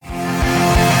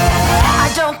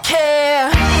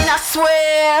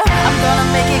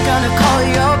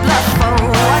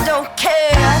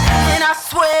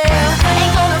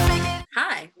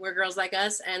Girls Like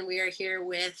Us, and we are here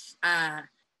with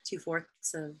 2/4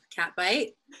 of Catbite.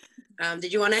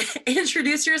 Did you want to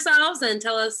introduce yourselves and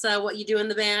tell us what you do in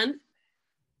the band?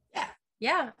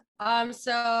 Yeah.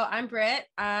 So I'm Britt.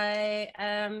 I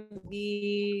am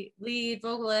the lead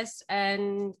vocalist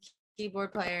and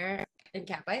keyboard player in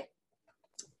Catbite.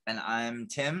 And I'm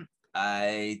Tim.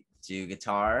 I do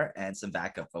guitar and some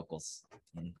backup vocals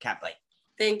in Catbite.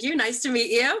 Thank you. Nice to meet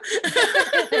you.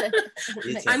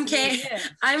 I'm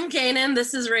Kanan.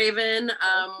 This is Raven.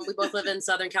 We both live in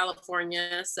Southern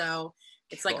California, so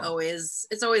it's like always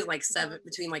like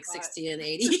between like 60 and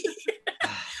 80.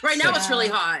 Right now it's really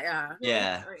hot.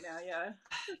 Yeah. Right now, yeah.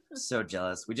 So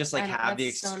jealous. We just like have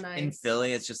the in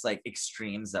Philly. It's just like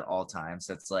extremes at all times.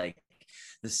 So it's like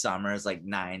the summer is like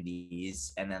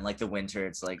 90s, and then like the winter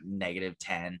it's like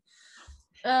 -10.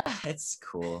 It's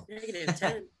cool.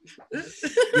 -10.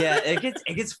 Yeah, it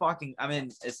gets fucking. I mean,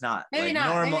 it's not like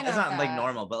normal. It's not like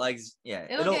normal, but like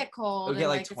it'll get cold. It'll get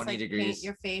like 20 degrees.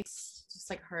 Your face just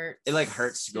like hurts. It like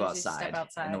hurts to go outside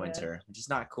in the winter, which is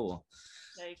not cool.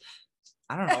 Like,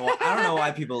 I don't know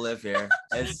why people live here.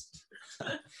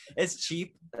 It's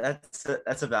cheap.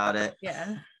 That's about it.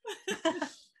 Yeah.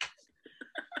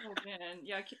 Oh man,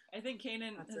 yeah. I think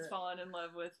Kanan has fallen in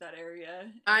love with that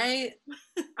area. I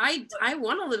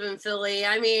want to live in Philly.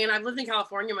 I mean, I've lived in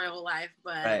California my whole life,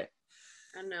 but I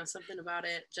don't know, something about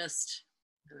it just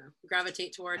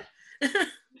gravitate toward.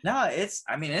 No, it's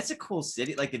a cool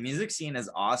city. Like the music scene is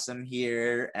awesome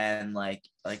here, and like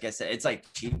I said, it's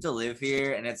like cheap to live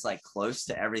here, and it's like close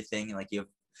to everything. Like you have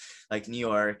like New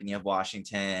York, and you have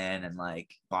Washington, and like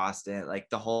Boston. Like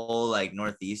the whole like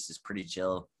Northeast is pretty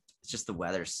chill. It's just the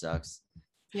weather sucks.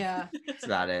 Yeah. That's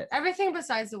about it. Everything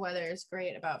besides the weather is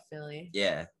great about Philly.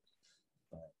 Yeah.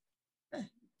 But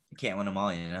you can't win them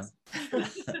all, you know?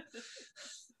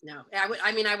 No.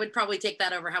 I would probably take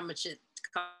that over how much it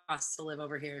costs to live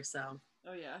over here, so.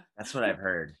 Oh, yeah. That's what I've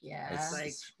heard. Yeah.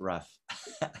 It's rough.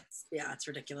 Yeah, it's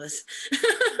ridiculous.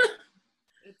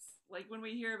 It's like when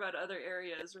we hear about other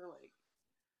areas, we're like,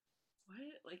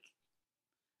 what? Like,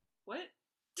 what?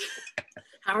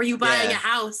 How are you buying a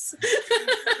house?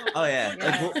 Oh yeah.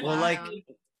 Like,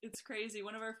 it's crazy.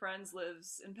 One of our friends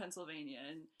lives in Pennsylvania,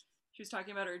 and she was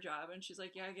talking about her job, and she's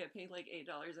like, yeah, I get paid like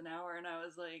 $8 an hour. And I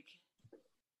was like,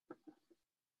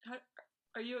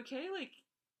 are you okay? Like,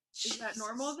 is that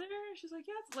normal there? She's like,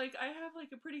 yeah, it's like I have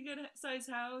like a pretty good size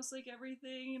house, like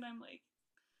everything. And I'm like,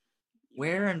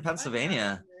 where in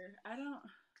Pennsylvania? I don't.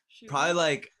 Probably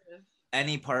like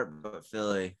any part but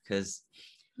Philly, because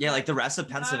like the rest of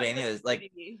Pennsylvania is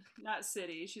like not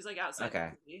city. She's like outside. Okay.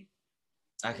 The city.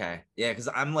 Okay. Yeah, because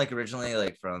I'm like originally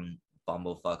like from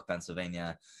Bumblefuck,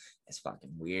 Pennsylvania. It's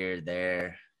fucking weird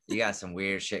there. You got some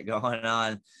weird shit going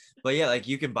on. But yeah, like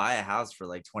you can buy a house for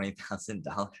like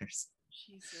 $20,000.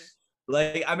 Jesus.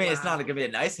 Like, I mean, it's not gonna be a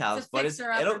nice house, but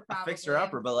it'll fix her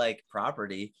upper, but like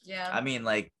property. Yeah. I mean,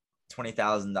 like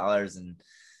 $20,000 in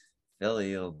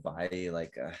Philly will buy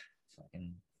like a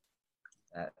fucking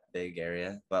that big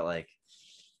area, but like,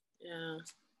 yeah,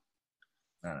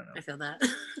 I don't know. I feel that.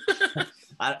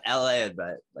 LA,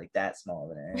 but like that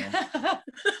small of an area.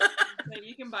 But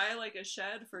you can buy like a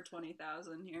shed for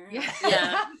 20,000 here.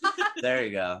 Yeah. There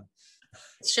you go.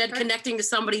 Shed connecting to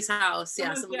somebody's house.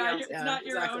 Yeah, it's not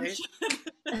your own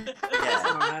shed.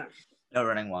 Yeah. No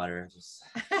running water. Just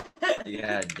you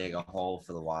gotta dig a hole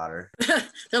for the water.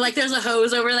 They're like, there's a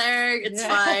hose over there. It's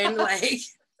fine. Like,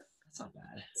 that's not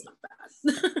bad. It's not bad.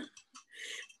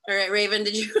 All right, Raven,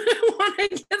 did you want to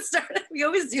get started? We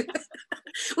always do.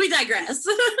 We digress.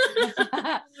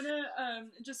 I want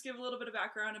to just give a little bit of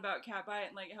background about Catbite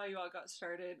and like how you all got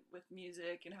started with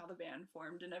music and how the band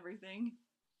formed and everything.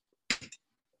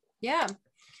 Yeah.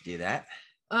 Do that.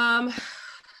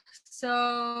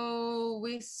 So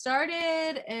we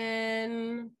started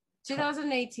in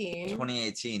 2018.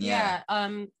 2018, yeah.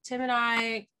 Tim and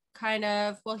I kind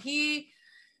of,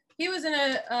 he was in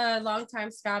a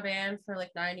long-time ska band for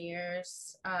like 9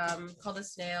 years, called the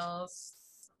Snails.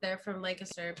 They're from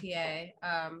Lancaster, PA.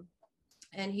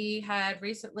 And he had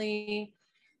recently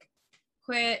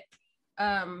quit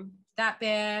that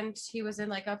band. He was in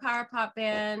like a power pop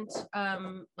band,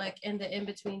 like in the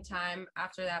in-between time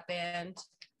after that band,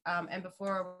 and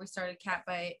before we started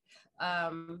Catbite.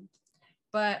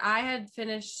 But I had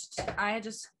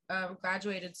just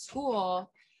graduated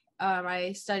school.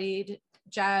 I studied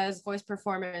jazz voice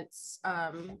performance,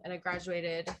 and I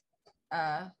graduated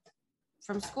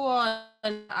from school,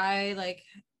 and I like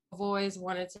have always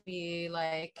wanted to be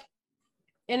like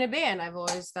in a band. I've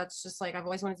always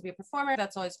wanted to be a performer.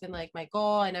 That's always been like my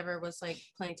goal. I never was like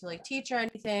planning to like teach or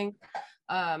anything.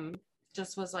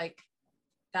 Just was like,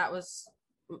 that was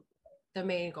the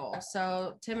main goal.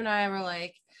 So Tim and I were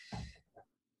like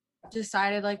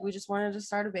decided like we just wanted to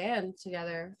start a band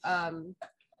together.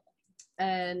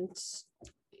 And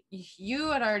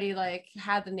you had already like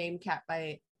had the name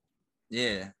Catbite.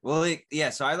 Yeah. Well,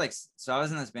 so I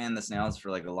was in this band, The Snails,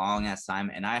 for like a long ass time,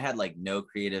 and I had like no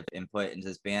creative input into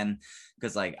this band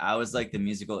because like I was like the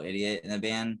musical idiot in the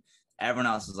band. Everyone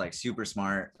else was like super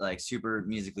smart, like super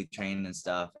musically trained and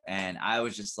stuff, and I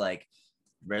was just like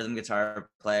rhythm guitar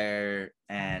player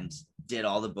and did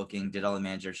all the booking, did all the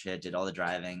manager shit, did all the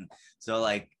driving. So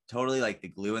like totally like the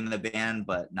glue in the band,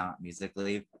 but not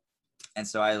musically. And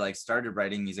so I like started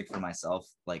writing music for myself.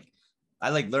 Like I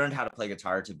like learned how to play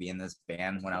guitar to be in this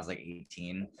band when I was like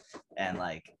 18, and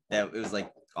like that it was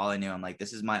like all I knew. I'm like,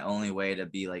 this is my only way to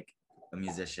be like a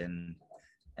musician.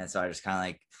 And so I just kind of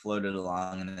like floated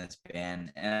along in this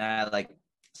band, and I like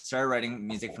started writing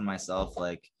music for myself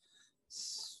like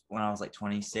when I was like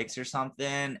 26 or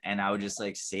something. And I would just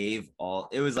like save all,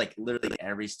 it was like literally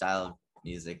every style of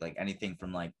music, like anything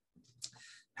from like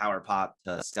power pop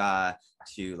to ska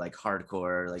to like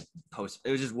hardcore, like post,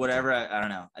 it was just whatever. I don't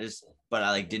know. But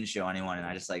I like didn't show anyone, and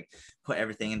I just like put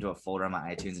everything into a folder on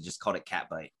my iTunes and just called it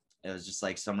Catbite. It was just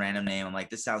like some random name. I'm like,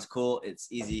 this sounds cool.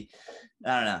 It's easy.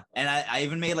 I don't know. And I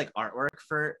even made like artwork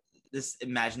for this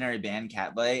imaginary band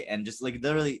Catbite, and just like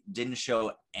literally didn't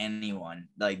show anyone.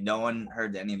 Like no one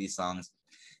heard any of these songs.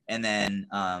 And then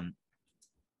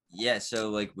yeah, so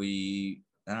like I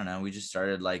don't know, we just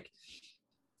started like,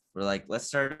 we're like, let's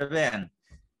start a band.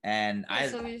 And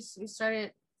so we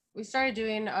started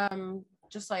doing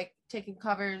just like taking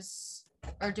covers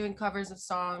or doing covers of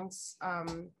songs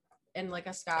in like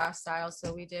a ska style.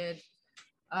 So we did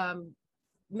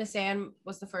Miss Anne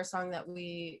was the first song that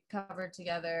we covered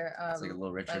together. It's like a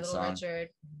Little Richard Little song. Richard.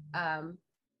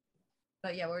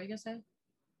 But yeah, what were you gonna say?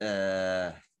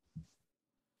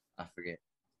 I forget.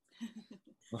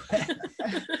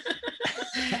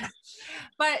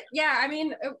 But yeah, I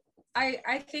mean,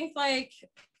 I think like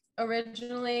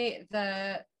originally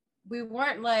we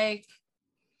weren't like,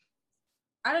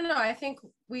 I don't know, I think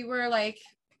we were like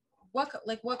what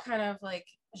kind of like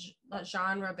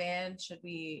genre band should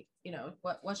we, you know,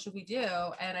 what should we do?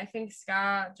 And I think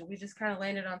ska, we just kind of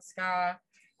landed on ska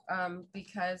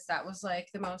because that was like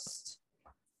the most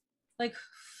like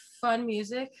fun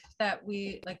music that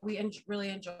we like, really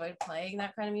enjoyed playing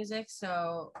that kind of music.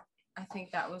 So I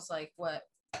think that was like what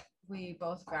we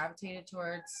both gravitated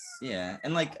towards. Yeah,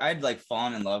 and like I'd like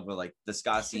fallen in love with like the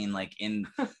ska scene, like in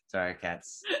sorry,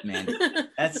 cats, Amanda.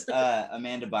 That's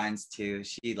Amanda Bynes too.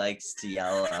 She likes to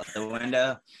yell out the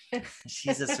window.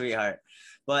 She's a sweetheart.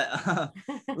 But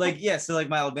like yeah, so like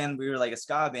my old band, we were like a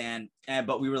ska band,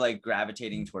 but we were like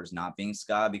gravitating towards not being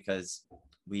ska because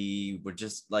we were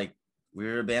just like, we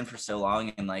were a band for so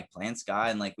long and like playing ska,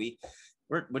 and like we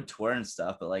would tour and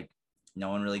stuff, but like no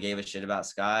one really gave a shit about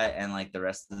ska, and like the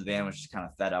rest of the band was just kind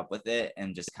of fed up with it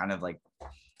and just kind of like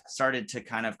started to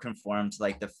kind of conform to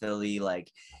like the Philly like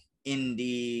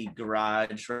indie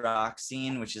garage rock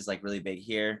scene, which is like really big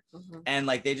here. Mm-hmm. And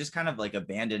like they just kind of like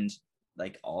abandoned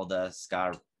like all the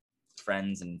ska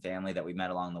friends and family that we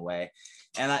met along the way,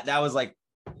 and that was like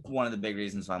one of the big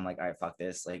reasons why I'm like, all right, fuck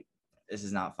this, like this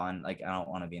is not fun, like I don't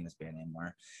want to be in this band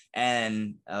anymore.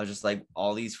 And I was just like,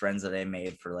 all these friends that I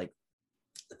made for like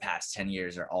the past 10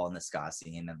 years are all in the ska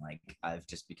scene, and like I've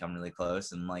just become really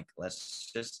close, and like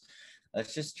let's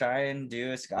just try and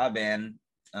do a ska band.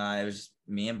 It was just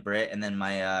me and Britt, and then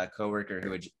my coworker who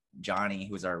was Johnny,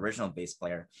 who was our original bass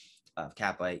player of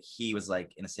Catbite. He was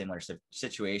like in a similar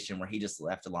situation where he just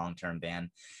left a long-term band,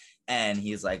 and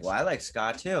he's like, well, I like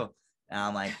ska too. And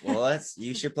I'm like, well,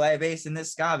 you should play bass in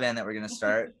this ska band that we're gonna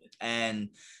start. And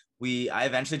I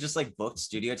eventually just like booked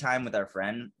studio time with our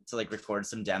friend to like record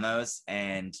some demos,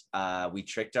 and we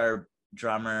tricked our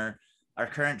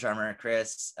current drummer,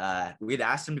 Chris. We'd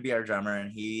asked him to be our drummer,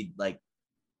 and he's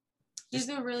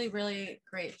a really, really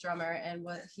great drummer, and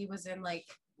he was in like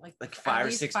 5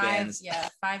 or 6 bands. Yeah,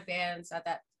 5 bands at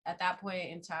that point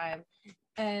in time.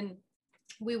 And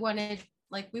we wanted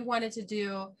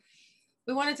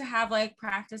to have like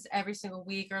practice every single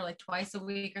week or like twice a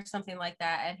week or something like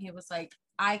that. And he was like,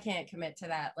 I can't commit to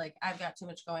that. Like I've got too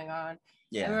much going on.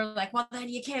 Yeah. And we were like, well, then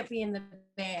you can't be in the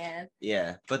band.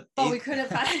 Yeah. But we couldn't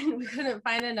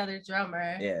find another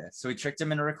drummer. Yeah. So we tricked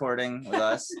him into recording with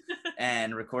us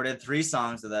and recorded 3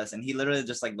 songs with us. And he literally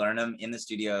just like learned them in the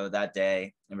studio that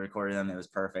day and recorded them. It was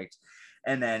perfect.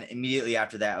 And then immediately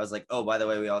after that, I was like, oh, by the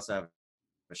way, we also have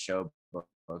a show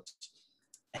booked.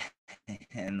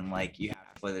 And I'm like, you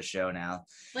have to play the show now.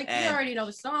 Like, you already know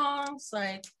the songs.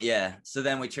 Like, yeah. So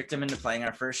then we tricked him into playing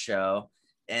our first show,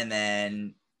 and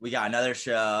then we got another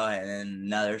show and then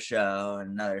another show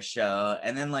and another show.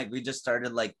 And then like we just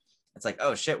started like, it's like,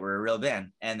 oh shit, we're a real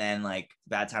band. And then like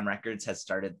Bad Time Records has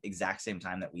started exact same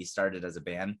time that we started as a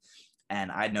band.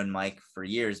 And I'd known Mike for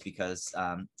years because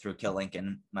through Kill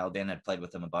Lincoln, my old band had played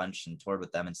with them a bunch and toured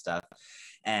with them and stuff.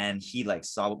 And he like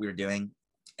saw what we were doing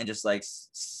and just like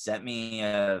sent me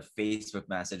a Facebook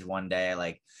message one day,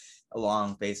 like a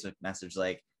long Facebook message,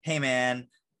 like, hey man,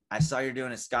 I saw you're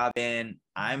doing a ska band.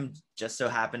 I'm just so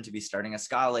happen to be starting a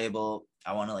ska label.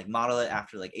 I want to like model it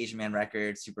after like Asian Man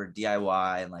Records, super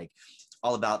DIY and like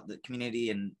all about the community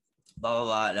and blah, blah,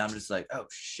 blah. And I'm just like, oh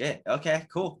shit. Okay,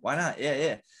 cool. Why not? Yeah,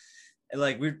 yeah. And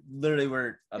like we literally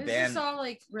were a band. It's all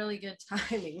like really good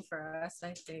timing for us,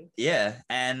 I think. Yeah.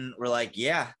 And we're like,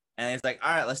 yeah. And it's like,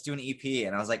 all right, let's do an EP.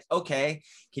 And I was like, okay,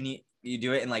 can you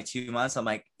do it in like 2 months? I'm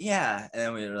like, yeah. And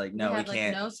then we were like, no, we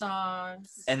can't. No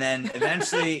songs. And then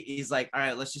eventually he's like, all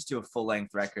right, let's just do a full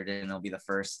length record and it'll be the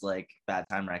first like Bad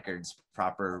Time Records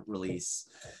proper release.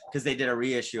 Because they did a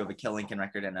reissue of a Kill Lincoln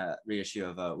record and a reissue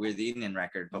of a We're the Union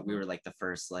record, but we were like the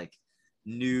first like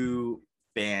new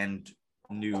band,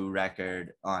 new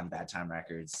record on Bad Time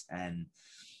Records. And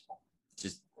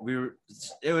just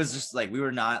it was just like we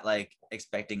were not like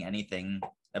expecting anything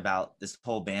about this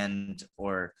whole band,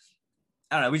 or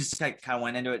I don't know, we just kind of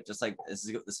went into it just like this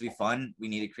will be fun, we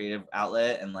need a creative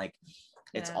outlet, and like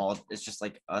it's just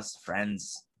like us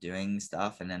friends doing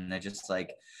stuff. And then they just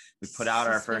like we put out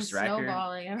our first record,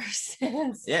 snowballing ever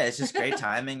since. Yeah, it's just great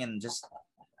timing and just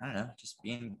I don't know, just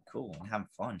being cool and having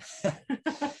fun.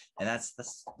 And that's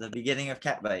the beginning of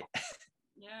Catbite.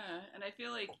 Yeah, and I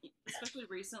feel like, especially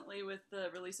recently with the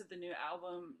release of the new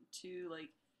album, too, like,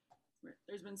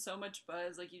 there's been so much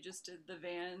buzz. Like, you just did the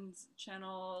Vans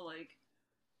channel, like,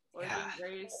 Oregon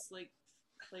Grace, like,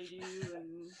 played you,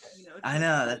 and, you know, I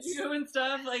know, that's you and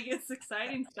stuff. Like, it's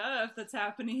exciting stuff that's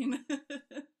happening.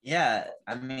 Yeah,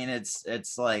 I mean, it's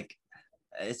like,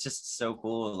 it's just so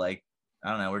cool. Like, I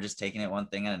don't know, we're just taking it one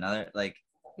thing and another. Like,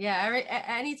 yeah,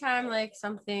 anytime like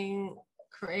something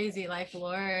crazy like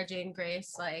Laura Jane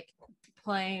Grace like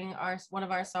playing one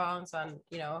of our songs on,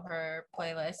 you know, her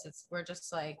playlist, we're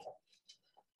just like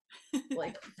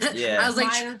yeah. I was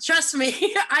like, trust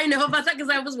me, I know about that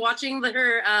because I was watching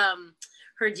her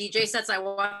DJ sets. I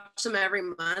watch them every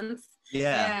month.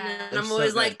 Yeah. And I'm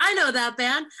always like, I know that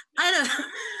band. I know.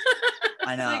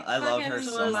 I know. Like, I love her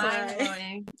so much.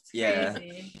 Yeah.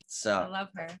 Crazy. So I love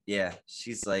her. Yeah.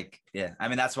 She's like, yeah. I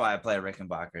mean, that's why I play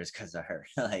Rickenbackers, because of her.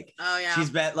 Like, oh yeah. She's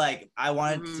been like, I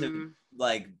wanted to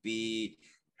like be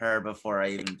her before I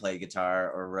even played guitar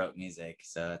or wrote music.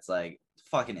 So it's like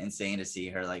fucking insane to see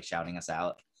her like shouting us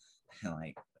out. And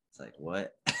like, it's like,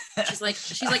 what?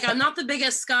 She's like, I'm not the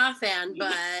biggest ska fan,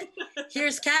 but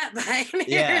here's Catbite.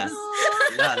 Yeah.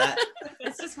 No,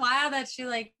 it's just wild that she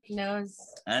like knows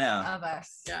of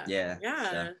us. Yeah.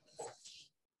 So.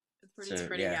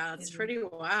 It's pretty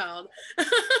wild.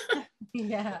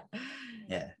 Yeah.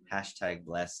 Yeah. Hashtag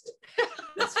blessed.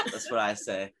 That's what I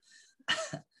say.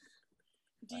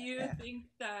 Do you think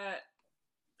that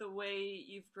the way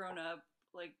you've grown up,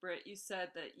 like Britt, you said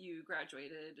that you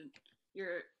graduated and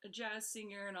you're a jazz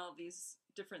singer and all these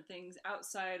different things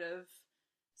outside of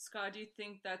ska, do you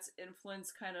think that's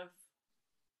influenced kind of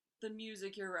the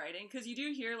music you're writing? Because you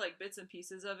do hear like bits and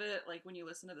pieces of it, like when you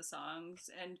listen to the songs.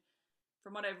 And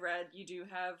from what I've read, you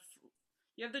have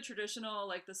the traditional,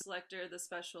 like the Selecter, the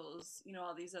Specials, you know,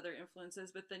 all these other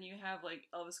influences, but then you have like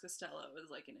Elvis Costello as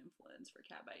like an influence for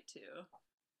Catbite too.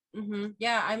 Mm-hmm.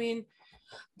 Yeah, I mean,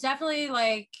 definitely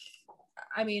like,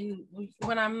 I mean,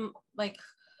 when I'm like,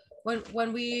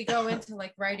 when we go into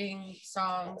like writing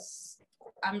songs,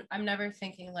 I'm never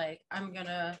thinking like I'm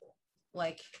gonna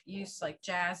like use like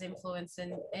jazz influence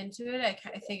into it.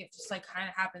 I think it just like kind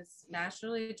of happens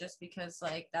naturally, just because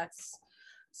like that's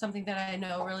something that I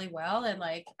know really well. And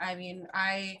like, I mean,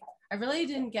 I really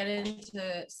didn't get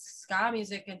into ska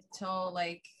music until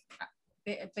like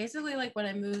basically like when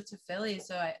I moved to Philly.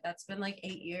 So that's been like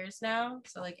 8 years now.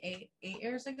 So like eight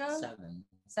years ago.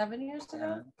 7 years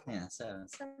ago. Yeah, 7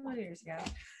 years ago.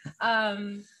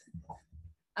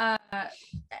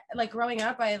 Like growing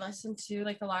up, I listened to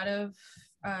like a lot of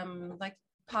like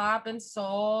pop and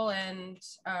soul, and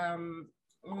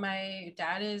my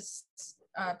dad is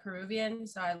Peruvian,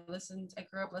 so I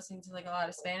grew up listening to like a lot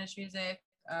of Spanish music,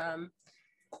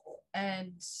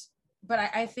 but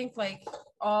I think like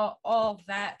all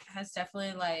that has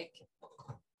definitely like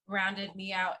rounded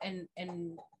me out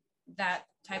in that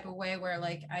type of way where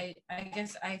like I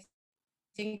guess I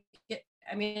think it,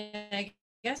 I mean, I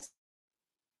guess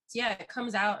it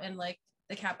comes out in like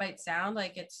the Catbite sound.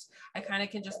 Like I kind of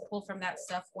can just pull from that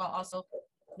stuff while also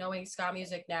knowing ska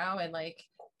music now, and like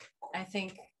I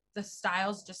think the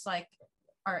styles just like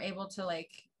are able to like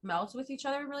melt with each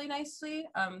other really nicely,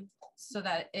 so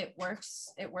that it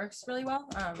works really well.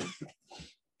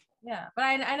 Yeah, but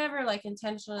I never like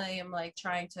intentionally am like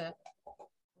trying to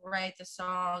write the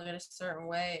song in a certain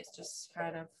way. It's just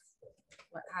kind of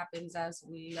what happens as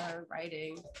we are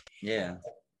writing. Yeah.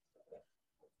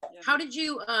 How did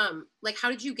you how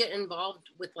did you get involved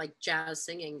with like jazz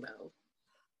singing though?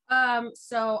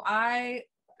 So I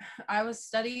was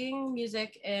studying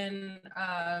music in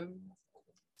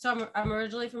so I'm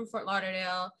originally from Fort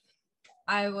Lauderdale.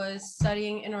 I was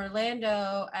studying in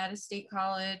Orlando at a state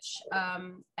college,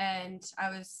 and I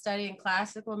was studying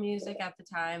classical music at the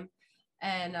time.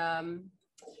 And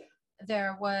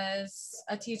there was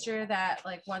a teacher that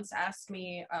like once asked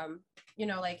me, you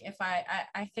know, like if I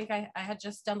think I had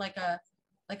just done like a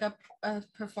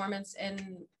performance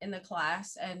in the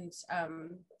class, and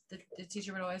the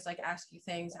teacher would always like ask you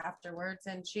things afterwards,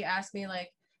 and she asked me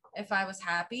like if I was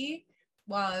happy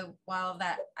while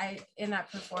that I in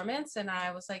that performance, and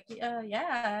I was like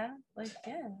yeah, like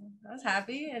yeah, I was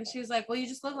happy. And she was like, well, you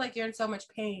just look like you're in so much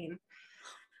pain.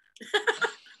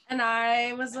 And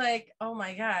I was like, oh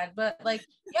my God. But like,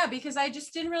 yeah, because I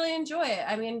just didn't really enjoy it.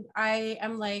 I mean, I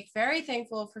am like very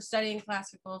thankful for studying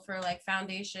classical for like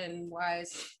foundation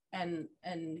wise, and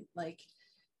like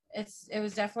it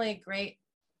was definitely great.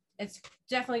 It's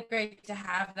definitely great to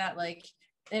have that like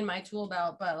in my tool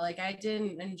belt, but like I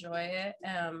didn't enjoy it.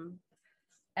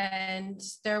 And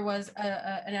there was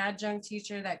an adjunct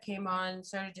teacher that came on and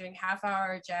started doing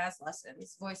half-hour jazz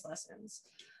lessons, voice lessons.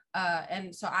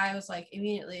 And so I was like,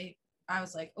 immediately, I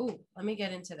was like, oh, let me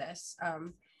get into this.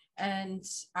 And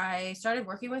I started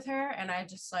working with her, and I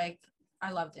just like,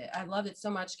 I loved it. I loved it so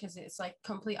much because it's like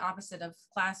complete opposite of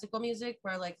classical music,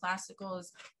 where like classical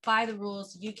is by the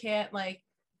rules. You can't like,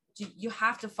 you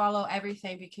have to follow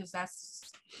everything because that's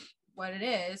what it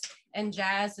is. And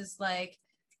jazz is like,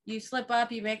 you slip up,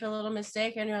 you make a little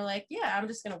mistake, and you're like, yeah, I'm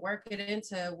just going to work it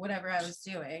into whatever I was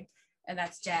doing. And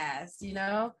that's jazz, you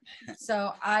know?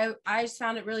 So I just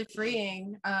found it really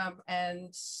freeing.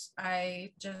 And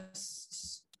I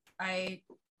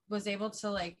was able to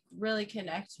like really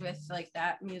connect with like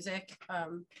that music.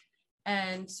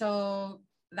 And so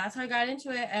that's how I got into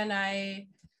it. And I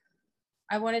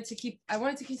wanted to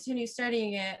continue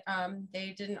studying it.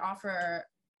 They didn't offer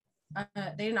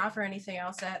anything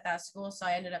else at that school. So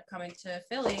I ended up coming to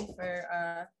Philly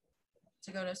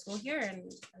to go to school here,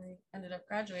 and I ended up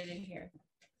graduating here.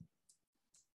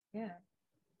 Yeah.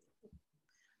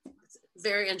 It's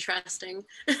very interesting.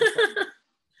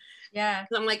 Yeah.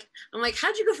 I'm like,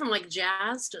 how'd you go from like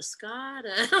jazz to ska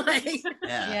to like,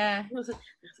 yeah. It's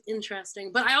interesting.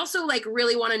 But I also like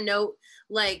really want to note,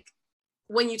 like,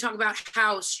 when you talk about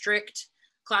how strict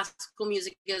classical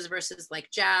music is versus like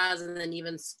jazz, and then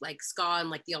even like ska and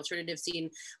like the alternative scene,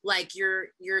 like your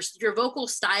vocal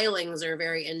stylings are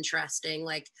very interesting,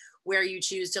 like where you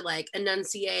choose to like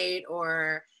enunciate,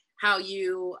 or how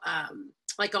you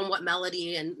like on what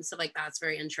melody and stuff like that's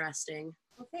very interesting.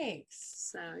 Well,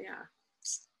 thanks. So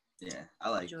yeah, I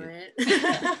like enjoy it.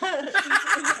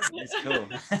 It's cool.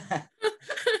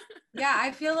 Yeah,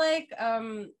 I feel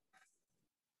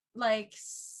like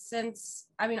since,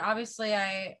 I mean, obviously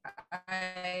I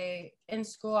in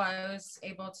school I was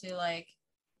able to like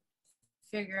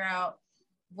figure out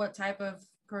what type of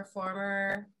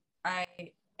performer I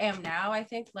am now. I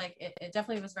think like it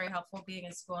definitely was very helpful being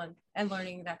in school and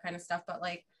learning that kind of stuff. But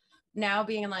like now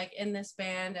being like in this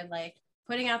band and like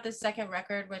putting out this second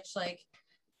record, which like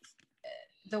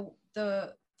the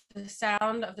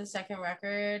sound of the second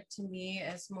record to me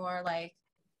is more like,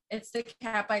 it's the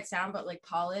Catbite sound but like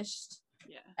polished.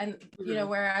 Yeah. And you know,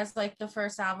 whereas like the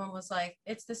first album was like,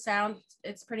 it's the sound,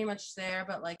 it's pretty much there,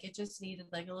 but like it just needed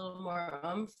like a little more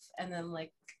oomph. And then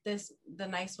like the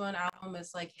Nice One album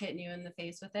is like hitting you in the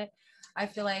face with it. I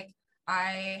feel like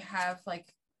I have like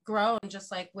grown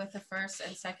just like with the first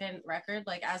and second record.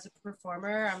 Like as a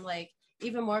performer, I'm like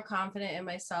even more confident in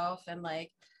myself, and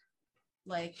like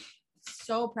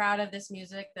so proud of this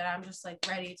music that I'm just like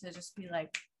ready to just be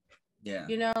like, yeah,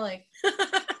 you know, like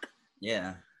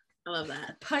yeah, I love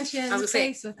that. Punch you in the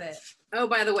face with it. Oh,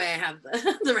 by the way, I have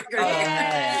the record. Oh,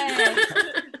 yeah.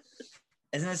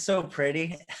 Isn't it so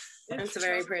pretty? It's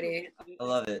very pretty. I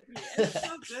love it. Yeah, it's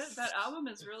so good. That album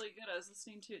is really good. I was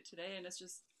listening to it today, and it's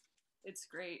great. It's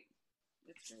great.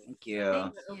 Thank you.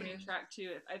 The opening track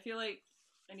too. I feel like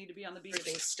I need to be on the beach.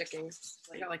 Everything's sticking.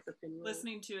 Like, I like the pinwheel.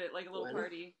 Listening to it like a little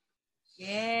party.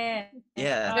 Yeah.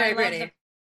 Yeah. Very pretty.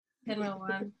 Pinwheel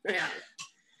one. Yeah.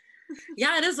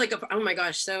 Yeah, it is like oh my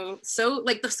gosh, so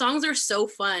like the songs are so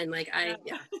fun. Like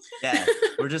yeah.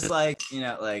 We're just like, you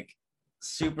know, like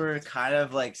super kind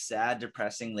of like sad,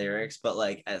 depressing lyrics, but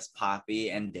like as poppy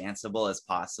and danceable as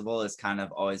possible has kind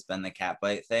of always been the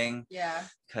Catbite thing. Yeah.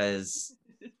 Because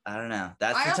I don't know,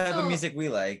 that's the type of music we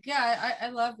like. Yeah, I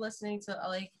love listening to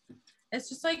like, it's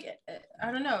just like,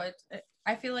 I don't know,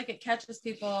 I feel like it catches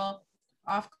people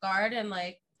off guard and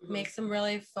like makes them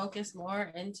really focus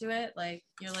more into it. Like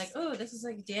you're like, oh, this is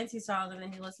like a dancey song, and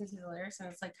then you listen to the lyrics and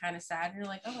it's like kind of sad, and you're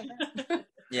like, oh my god.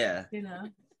 Yeah. You know,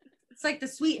 it's like the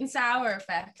sweet and sour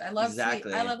effect. I love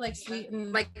exactly. I love like sweet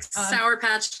and like Sour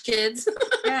Patch Kids.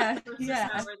 Yeah.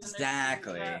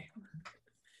 Exactly. Yeah.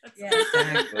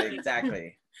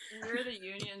 Exactly. We're the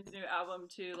Union's new album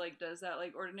too, like does that,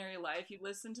 like Ordinary Life. You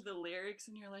listen to the lyrics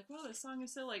and you're like, wow, this song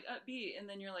is so like upbeat, and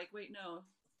then you're like, wait, no,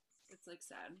 it's like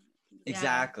sad.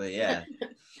 Exactly. Yeah.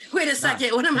 Wait a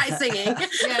second. What am I singing?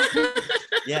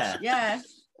 Yeah. Yeah.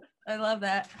 I love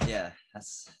that. Yeah,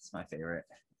 that's my favorite.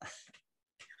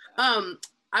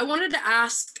 I wanted to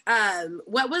ask,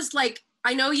 what was like?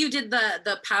 I know you did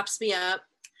the "Paps Me Up"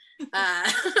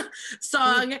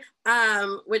 song,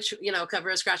 which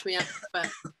cover "Scratch Me Up," but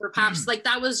for Paps, like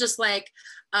that was just like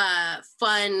a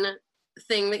fun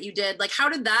thing that you did. Like, how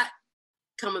did that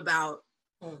come about?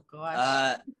 Oh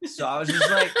gosh. So I was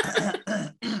just like,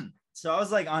 so I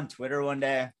was like on Twitter one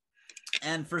day,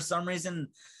 and for some reason,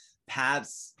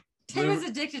 Paps. Tim is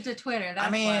addicted to Twitter.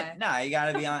 That's why. No, you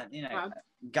gotta be on.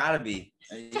 Gotta be.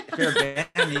 If you're a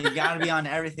band, you gotta be on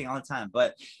everything all the time.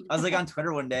 But I was like on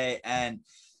Twitter one day, and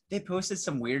they posted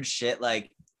some weird shit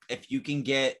like if you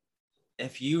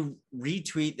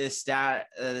retweet this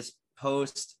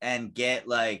post and get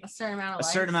like a certain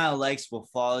amount of likes, will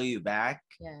follow you back.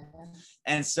 Yeah.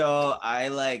 And so I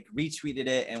like retweeted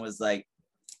it and was like,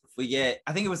 if we get,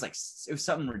 I think it was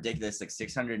something ridiculous, like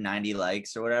 690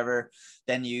 likes or whatever,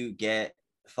 then you get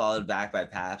followed back by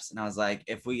Paps. And I was like,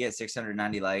 if we get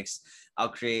 690 likes,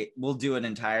 we'll do an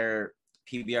entire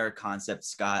PBR concept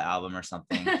ska album or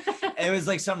something. It was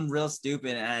like something real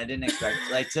stupid, and I didn't expect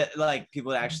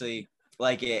people to actually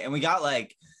like it. And we got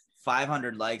like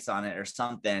 500 likes on it or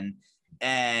something,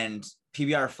 and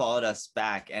PBR followed us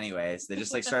back anyways. They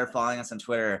just like started following us on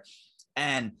Twitter,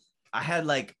 and I had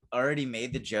like already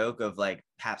made the joke of like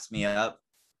Paps Me Up.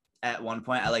 At one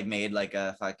point I like made like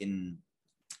a fucking,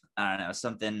 I don't know,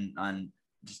 something on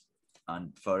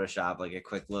Photoshop, like a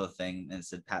quick little thing, and it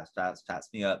said Paps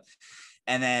Me Up.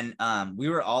 And then we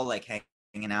were all like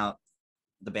hanging out,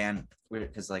 the band,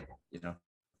 because like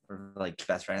we're like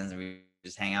best friends and we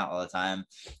just hang out all the time,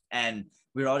 and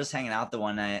we were all just hanging out the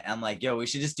one night. I'm like, yo, we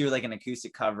should just do like an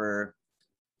acoustic cover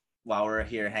while we're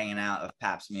here hanging out of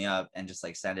Paps Me Up and just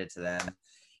like send it to them.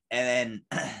 And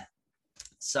then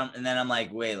and then I'm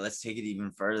like, wait, let's take it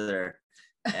even further.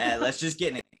 Let's just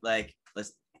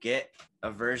let's get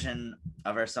a version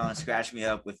of our song Scratch Me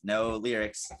Up with no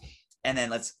lyrics. And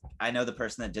then I know the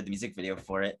person that did the music video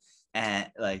for it, and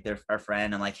like they're our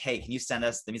friend. I'm like, hey, can you send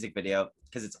us the music video?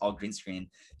 Because it's all green screen.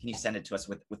 Can you send it to us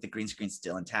with the green screen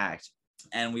still intact?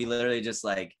 And we literally just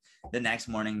like the next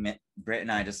morning, Britt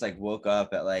and I just like woke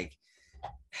up at like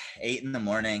 8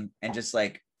 a.m. and just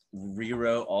like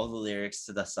rewrote all the lyrics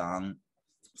to the song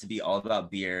to be all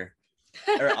about beer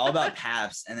or all about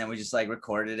Paps. And then we just like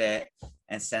recorded it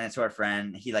and sent it to our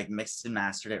friend. He like mixed and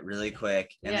mastered it really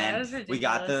quick. And then we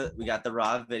got the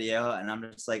raw video, and I'm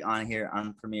just like on here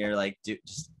on Premiere, like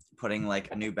just putting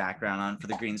like a new background on for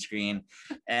the green screen.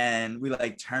 And we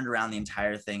like turned around the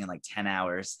entire thing in like 10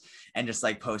 hours and just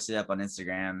like posted up on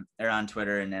Instagram or on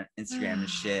Twitter and Instagram and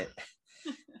shit.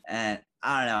 And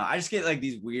I don't know, I just get like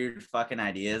these weird fucking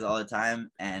ideas all the time.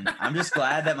 And I'm just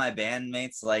glad that my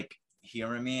bandmates like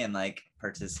humor me and like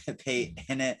participate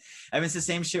in it. I mean, it's the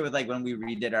same shit with like when we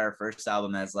redid our first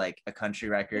album as like a country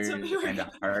record and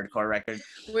a hardcore record.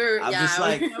 We were going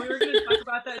to talk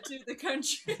about that too, the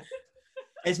country.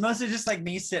 It's mostly just like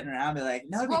me sitting around, be like,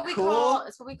 no, it'd be cool.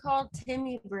 It's what we call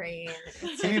Timmy brain.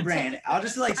 Timmy brain. I'll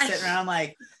just like sit around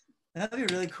like, that'd be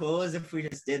really cool as if we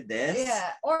just did this.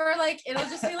 Yeah. Or like it'll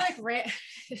just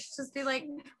be like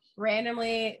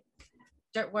randomly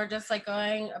we're just like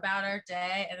going about our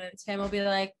day, and then Tim will be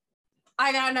like,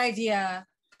 I got an idea.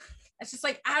 It's just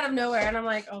like out of nowhere, and I'm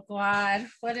like, oh god,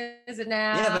 what is it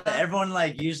now? Yeah, but everyone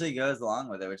like usually goes along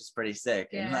with it, which is pretty sick.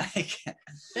 Yeah. And like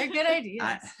they're good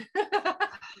ideas.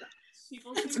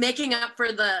 It's making up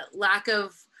for the lack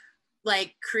of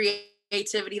like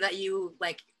creativity that you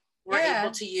like were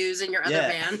able to use in your other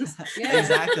bands. Yeah.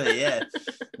 Exactly. Yeah.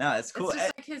 No, it's cool.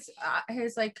 It's just like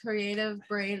his like creative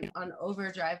brain on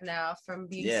overdrive now from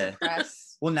being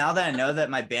suppressed. Well, now that I know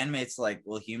that my bandmates like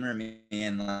will humor me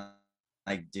and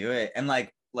like do it, and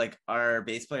like our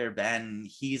bass player Ben,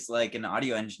 he's like an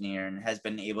audio engineer and has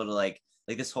been able to like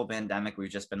like this whole pandemic, we've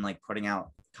just been like putting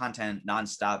out content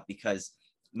nonstop because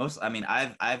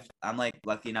I'm like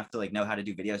lucky enough to like know how to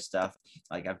do video stuff.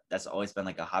 Like that's always been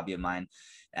like a hobby of mine.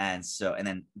 And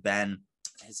then Ben,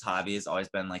 his hobby has always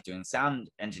been like doing sound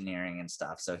engineering and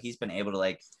stuff. So he's been able to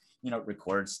like,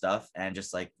 record stuff and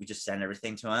just like, we just send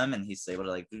everything to him and he's able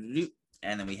to like,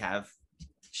 and then we have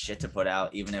shit to put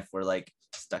out, even if we're like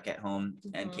stuck at home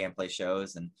and can't play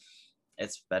shows. And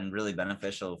it's been really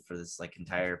beneficial for this like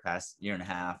entire past year and a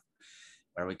half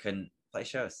where we couldn't play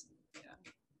shows.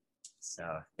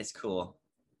 So it's cool.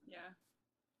 Yeah.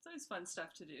 It's always fun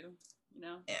stuff to do,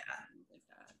 Yeah. Like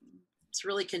that. It's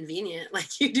really convenient. Like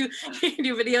you do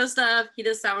video stuff, he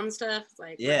does sound stuff.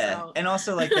 Like and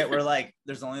also like that we're like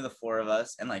there's only the 4 of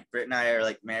us, and like Britt and I are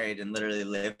like married and literally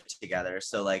live together.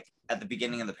 So like at the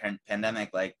beginning of the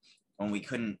pandemic, like when we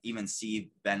couldn't even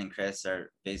see Ben and Chris,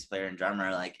 our bass player and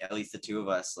drummer, like at least the 2 of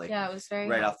us, like it was very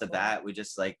right helpful. off the bat, we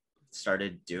just like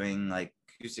started doing like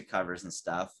acoustic covers and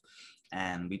stuff.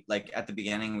 And we like at the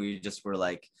beginning we just were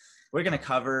like, we're gonna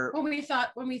cover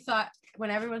when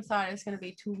everyone thought it was gonna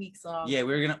be 2 weeks long. Yeah,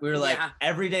 we were like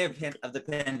every day of the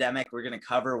pandemic we're gonna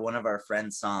cover one of our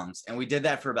friends' songs, and we did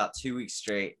that for about 2 weeks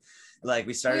straight. Like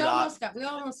we started we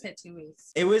almost hit 2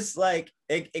 weeks. It was like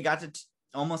it got to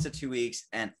almost at 2 weeks,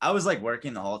 and I was like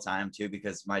working the whole time too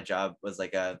because my job was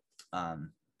like a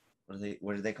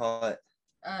what do they call it?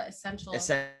 Essential,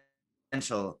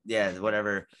 yeah,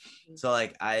 whatever. So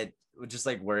like I would just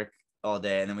like work all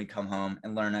day, and then we'd come home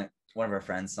and learn one of our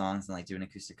friends' songs and like do an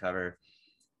acoustic cover.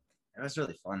 It was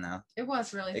really fun though. It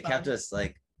was really fun. It kept us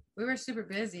like, we were super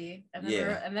busy, and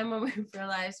then when we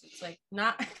realized it's like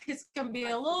it's gonna be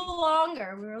a little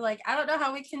longer, we were like, I don't know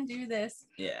how we can do this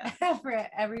for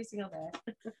every single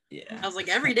day. I was like,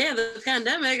 every day of the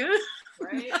pandemic.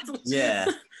 Right?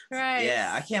 Right.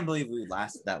 Yeah, I can't believe we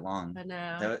lasted that long. I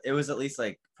know. It was at least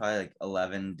like probably like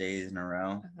 11 days in a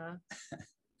row.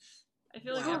 I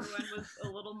feel like everyone was a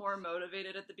little more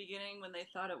motivated at the beginning when they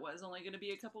thought it was only going to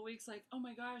be a couple weeks. Like, oh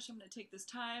my gosh, I'm going to take this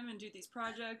time and do these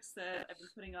projects that I've been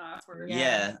putting off. Or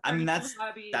I mean that's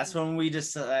when we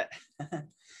just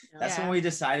when we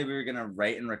decided we were going to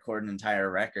write and record an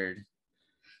entire record.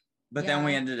 But then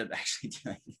we ended up actually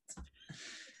doing it.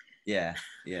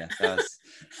 That was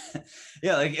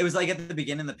like it was like at the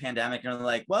beginning of the pandemic, and we're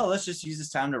like, well, let's just use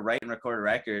this time to write and record a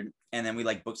record. And then we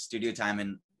like booked studio time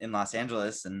in Los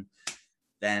Angeles, and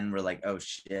then we're like, oh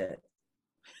shit,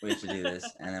 we have to do this.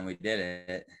 And then we did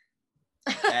it.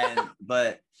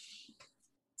 But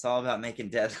it's all about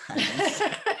making deadlines.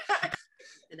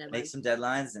 Make some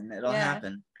deadlines and it'll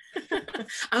happen.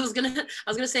 I was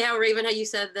gonna say how you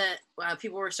said that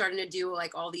people were starting to do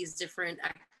like all these different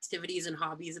activities and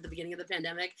hobbies at the beginning of the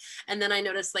pandemic, and then I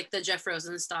noticed like the Jeff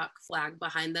Rosenstock flag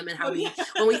behind them, and how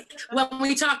when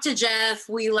we talked to Jeff,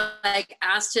 we like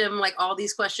asked him like all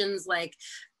these questions, like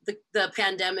the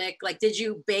pandemic, like did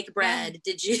you bake bread,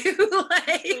 did you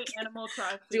like Animal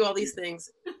Crossing, do all these things?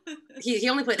 He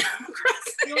only played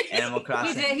Animal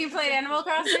Crossing. He played Animal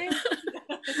Crossing.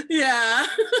 Yeah.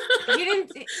 He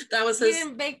didn't. That was he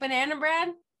didn't bake banana bread.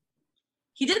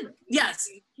 He did. Yes.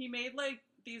 He made like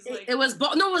these like it was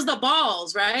the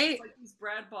balls, right? Like these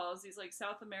bread balls, these like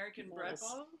South American bread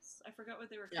balls. I forgot what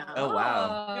they were called. Oh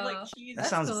wow. They're like cheese. That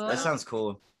sounds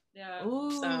cool. Yeah. Ooh.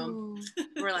 So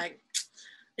we're like,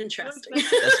 interesting.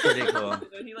 That's pretty cool.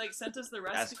 He like sent us the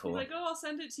recipe. That's cool. He's like, oh, I'll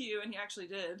send it to you, and he actually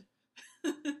did.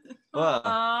 Whoa.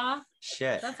 Aww.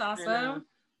 Shit. That's awesome.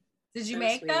 Did you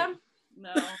make them?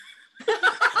 No.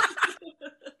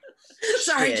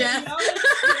 Sorry, Jeff. We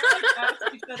like asked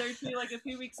each other too. Like a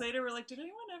few weeks later, we're like, did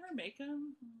anyone ever make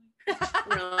them?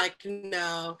 We're like,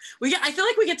 no. I feel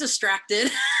like we get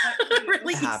distracted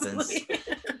really easily.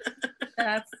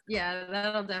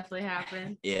 That'll definitely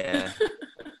happen. Yeah.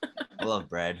 I love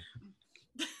bread.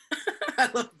 I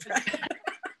love bread.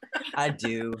 I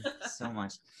do so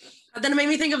much. But then it made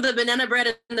me think of the banana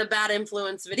bread and the Bad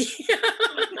Influence video.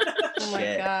 Oh my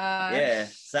god. Yeah.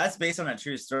 So that's based on a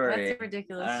true story. That's a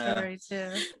ridiculous story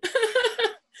too.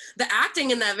 The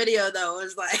acting in that video though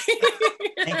was like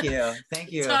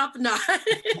Thank you. Top notch.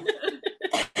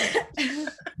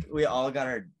 We all got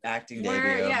our acting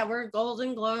debut. We're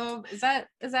Golden Globe. Is that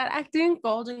acting?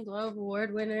 Golden Globe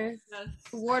award winner. Yes.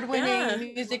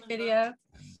 Award-winning music video.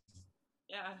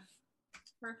 Yeah.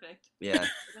 Perfect. Yeah.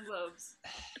 Golden Globes.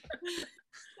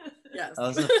 Yes.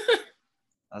 That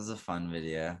was a fun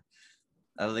video.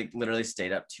 I like literally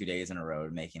stayed up 2 days in a row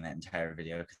making that entire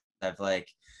video because I've like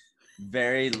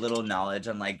very little knowledge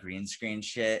on like green screen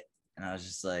shit, and I was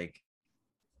just like,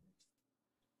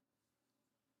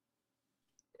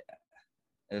 yeah,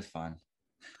 it was fun.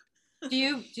 Do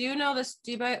you know this?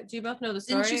 Do you both know the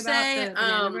story Didn't you about say? the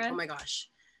banana bread? Oh my gosh,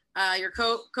 your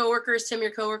coworkers, Tim,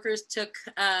 your coworkers took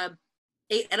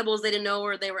 8 edibles. They didn't know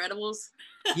where they were edibles.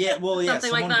 Yeah, well, yeah,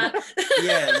 Something like that.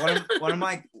 Yeah,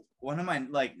 one of my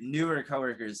like newer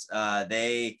coworkers,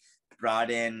 they brought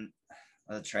in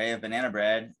a tray of banana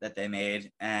bread that they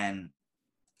made, and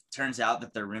turns out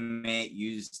that their roommate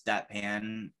used that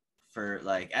pan for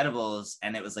like edibles,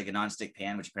 and it was like a nonstick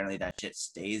pan, which apparently that shit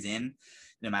stays in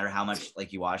no matter how much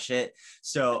like you wash it.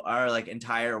 So our like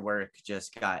entire work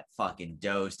just got fucking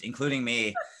dosed, including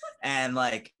me. And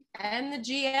like and the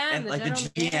GM and like the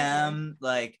GM,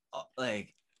 like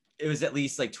it was at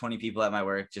least like 20 people at my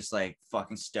work just like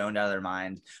fucking stoned out of their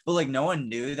mind. But like no one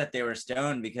knew that they were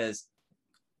stoned because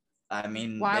I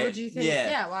mean, why would you think?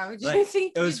 Yeah, why would you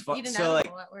think it was fun? So like,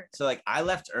 so like, I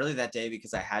left early that day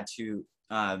because I had to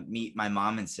meet my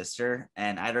mom and sister,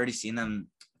 and I'd already seen them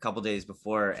a couple days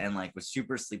before, and like was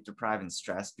super sleep deprived and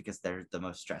stressed because they're the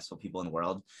most stressful people in the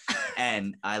world.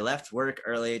 And I left work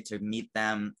early to meet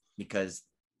them because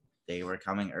they were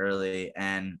coming early.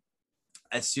 And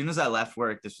as soon as I left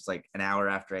work, this was like an hour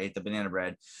after I ate the banana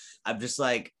bread, I'm just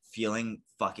like feeling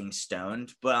fucking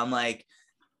stoned, but I'm like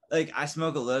I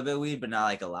smoke a little bit of weed, but not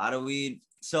like a lot of weed.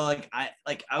 So I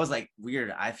was like weird.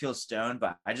 I feel stoned,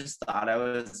 but I just thought I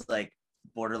was like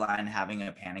borderline having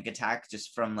a panic attack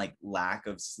just from like lack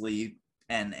of sleep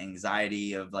and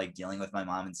anxiety of like dealing with my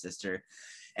mom and sister.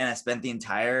 And I spent the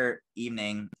entire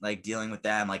evening like dealing with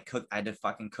them. Like I had to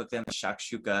fucking cook them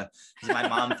shakshuka because my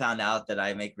mom found out that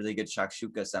I make really good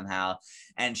shakshuka somehow.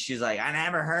 And she's like, I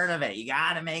never heard of it. You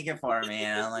gotta make it for me.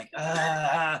 And I'm like,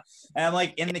 and I'm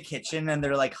like in the kitchen and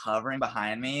they're like hovering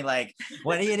behind me. Like,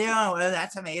 what are you doing? What are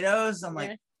that, tomatoes? I'm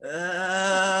like,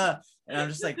 and I'm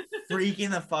just like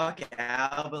freaking the fuck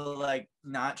out, but like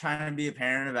not trying to be a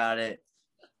parent about it.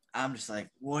 I'm just like,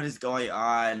 what is going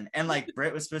on? And like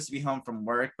Britt was supposed to be home from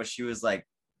work, but she was like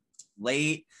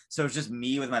late. So it's just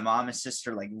me with my mom and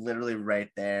sister, like literally right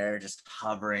there, just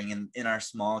hovering in our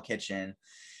small kitchen.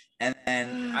 And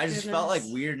then I just felt like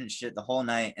weird and shit the whole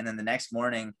night. And then the next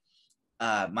morning,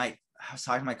 I was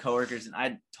talking to my coworkers and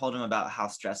I told them about how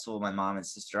stressful my mom and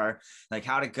sister are, like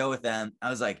how to go with them. I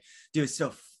was like, dude, it's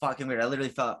so fucking weird. I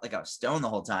literally felt like I was stoned the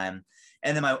whole time.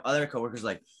 And then my other coworkers were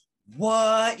like,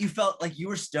 what? You felt like you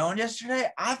were stoned yesterday?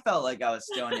 I felt like I was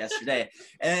stoned yesterday.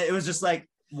 And it was just like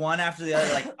one after the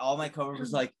other, like all my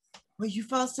coworkers were like, wait, you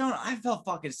felt stoned? I felt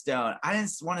fucking stoned. I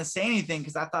didn't want to say anything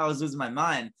because I thought I was losing my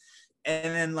mind.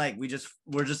 And then like we're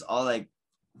just all like,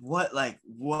 what?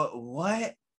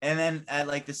 And then at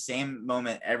like the same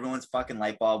moment, everyone's fucking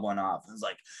light bulb went off. It was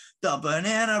like, the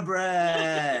banana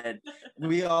bread.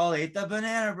 We all ate the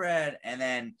banana bread. And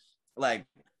then like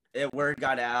word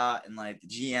got out, and like the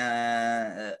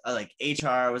GM, like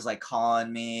HR was like calling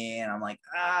me, and I'm like,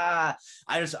 I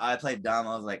played dumb.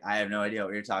 I was like, I have no idea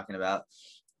what you're talking about.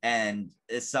 And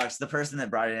it sucks. The person that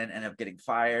brought it in ended up getting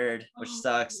fired, which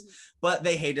sucks, but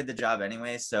they hated the job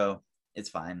anyway, so it's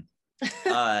fine.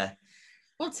 Well,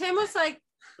 Tim was like,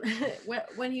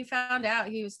 when he found out,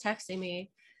 he was texting me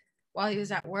while he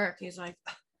was at work. He was like,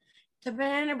 the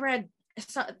banana bread,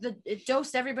 it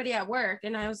dosed everybody at work.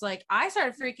 And I was like, I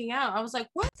started freaking out. I was like,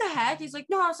 what the heck? He's like,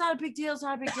 no, it's not a big deal. It's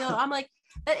not a big deal. I'm like,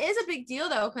 that is a big deal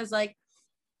though, because like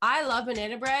I love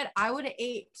banana bread. I would have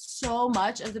ate so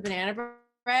much of the banana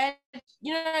bread.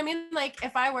 You know what I mean? Like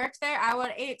if I worked there, I would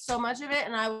have ate so much of it,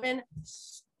 and I would have been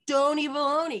stony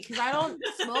baloney because I don't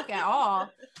smoke at all.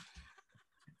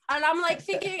 And I'm like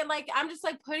thinking, like I'm just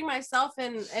like putting myself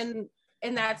in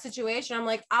that situation. I'm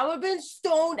like, I would have been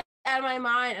stoned out of my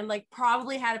mind and like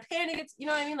probably had a panic. You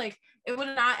know what I mean? Like it would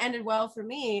have not ended well for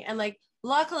me. And like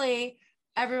luckily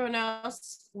everyone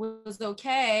else was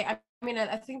okay. I mean,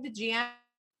 I think the GM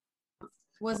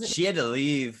wasn't. She had to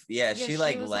leave. Yeah, she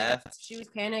like left. Like, she was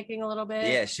panicking a little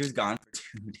bit. Yeah, she was gone for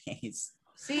 2 days.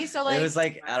 See, so like it was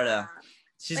like I don't know.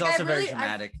 She's like, also very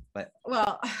dramatic, but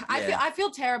well, yeah. I feel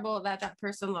terrible that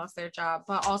person lost their job,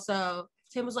 but also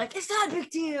Tim was like, it's not a big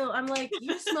deal. I'm like,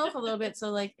 you smoke a little bit, so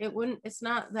like it's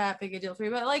not that big a deal for you.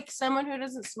 But like someone who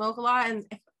doesn't smoke a lot and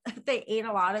if they ate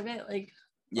a lot of it, like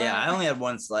yeah, I only had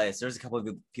one slice. There's a couple of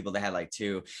people that had like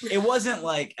 2. It wasn't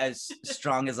like as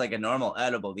strong as like a normal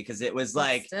edible because it was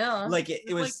like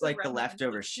it was like the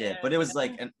leftover shit, but it was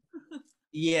like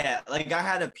like I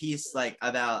had a piece like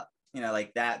about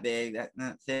like that big,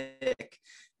 that thick,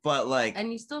 but like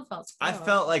and you still felt stoned. I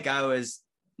felt like I was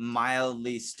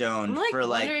mildly stoned. I'm for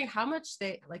like wondering how much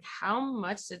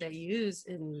did they use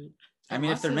in I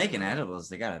mean if they're making edibles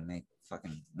they gotta make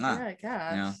fucking yeah,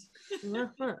 gosh. No,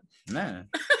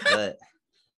 but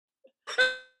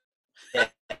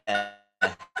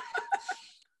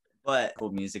but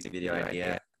cool music video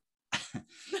idea.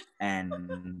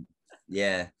 And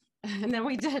yeah. And then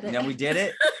we did it. And then we did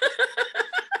it.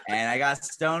 And I got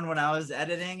stoned when I was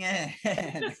editing it.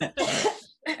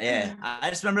 Yeah, I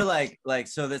just remember like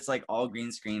so that's like all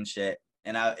green screen shit.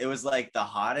 And it was like the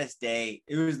hottest day.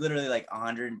 It was literally like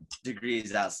 100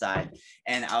 degrees outside.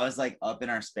 And I was like up in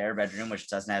our spare bedroom, which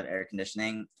doesn't have air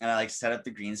conditioning. And I like set up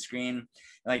the green screen.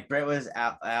 Like Britt was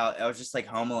out. I was just like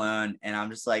home alone. And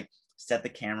I'm just like set the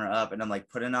camera up. And I'm like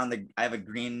putting on I have a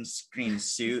green screen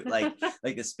suit, like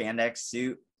the spandex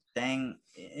suit thing,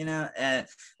 you know? And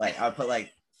like I put like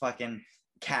fucking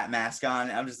cat mask on.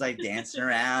 I'm just like dancing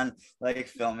around, like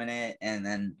filming it. And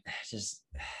then just...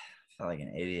 like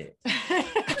an idiot.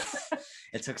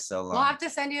 It took so long. We'll have to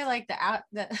send you like the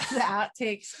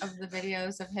outtakes of the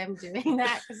videos of him doing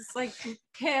that, because it's like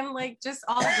him like just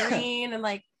all green and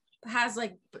like has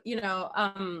like, you know,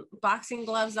 boxing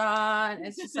gloves on.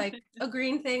 It's just like a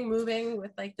green thing moving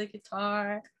with like the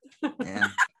guitar. Yeah,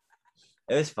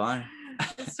 it was fun.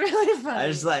 It's really fun. I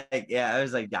was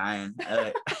like dying.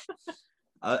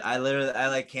 I literally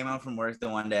like came home from work the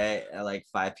one day at like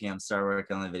 5 p.m. started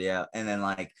working on the video, and then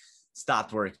like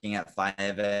stopped working at 5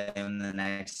 a.m. the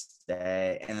next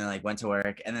day, and then like went to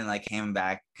work, and then like came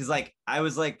back because like I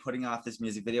was like putting off this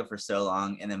music video for so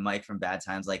long, and then Mike from Bad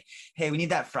Times like, hey, we need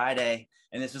that Friday,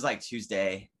 and this was like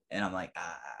Tuesday, and I'm like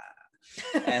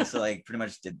and so like pretty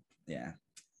much yeah,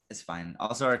 it's fine.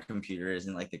 Also, our computer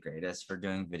isn't like the greatest for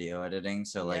doing video editing,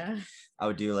 so like I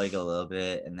would do like a little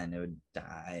bit, and then it would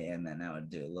die, and then I would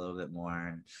do a little bit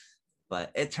more,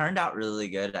 but it turned out really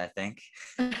good. I think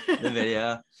the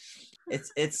video.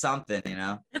 It's something, you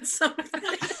know. It's something.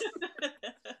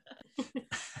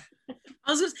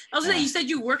 I was gonna say, you said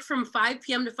you worked from 5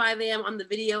 p.m. to 5 a.m. on the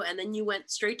video, and then you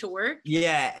went straight to work.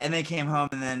 Yeah, and then came home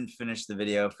and then finished the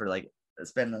video for like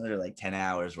spend another like 10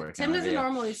 hours working. Tim doesn't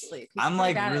normally sleep. I'm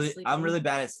really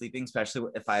bad at sleeping,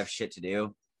 especially if I have shit to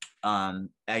do. I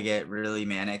get really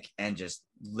manic and just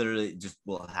literally just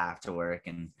will have to work,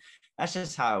 and that's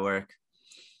just how I work.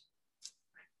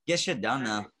 Get shit done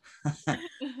though.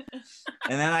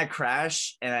 And then I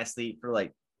crash and I sleep for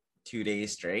like 2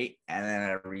 days straight, and then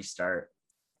I restart.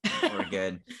 We're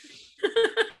good.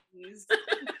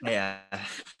 Yeah.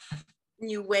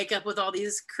 You wake up with all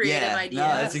these creative ideas. No,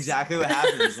 that's exactly what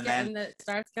happens. And then it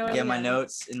starts going. Yeah, my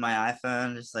notes in my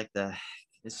iPhone, just like that's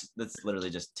literally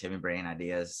just Timmy Brain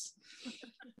ideas.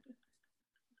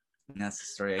 And that's the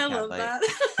story. I love that.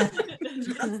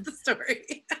 That's the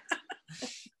story.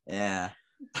 Yeah.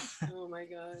 Oh my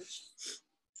gosh.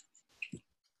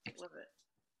 Love it.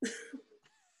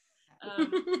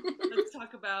 Let's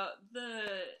talk about the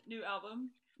new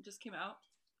album. It just came out.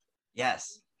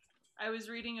 Yes. I was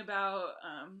reading about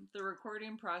the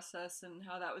recording process and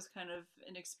how that was kind of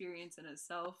an experience in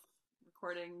itself,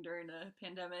 recording during a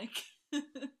pandemic.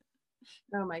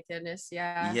 Oh my goodness,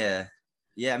 yeah.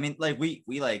 Yeah, I mean, like we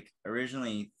like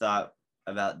originally thought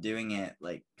about doing it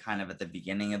like kind of at the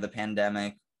beginning of the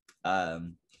pandemic,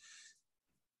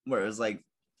 where it was like,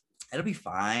 it'll be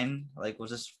fine. Like we'll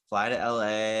just fly to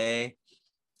LA,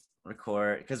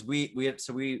 record, because we were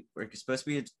supposed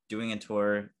to be doing a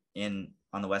tour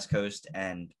on the West Coast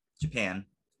and Japan.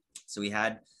 So we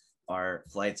had our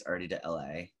flights already to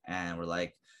LA, and we're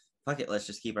like, fuck it, let's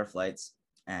just keep our flights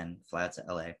and fly out to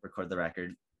LA, record the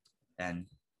record. And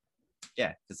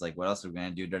yeah, because like what else are we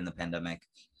gonna do during the pandemic?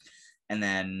 And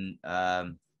then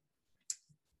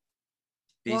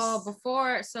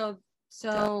before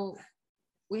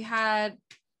we had,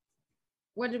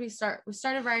 when did we start? We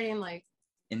started writing like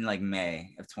in like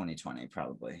May of 2020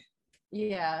 probably.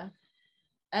 Yeah.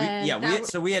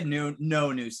 So we had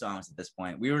no new songs at this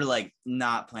point. We were like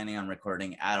not planning on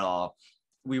recording at all.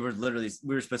 We were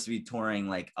supposed to be touring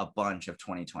like a bunch of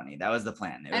 2020. That was the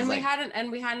plan. We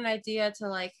had an idea to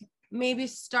like maybe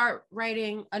start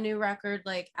writing a new record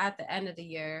like at the end of the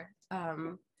year.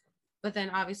 But then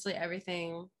obviously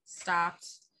everything stopped,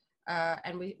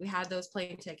 and we had those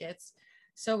plane tickets.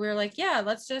 So we were like, yeah,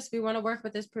 we want to work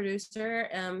with this producer.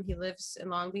 He lives in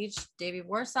Long Beach, Davey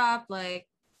Warsop. Like,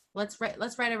 let's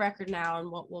write a record now,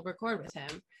 and we'll record with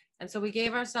him. And so we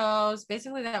gave ourselves,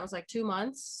 basically that was like 2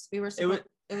 months. It was like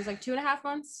 2.5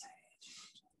 months.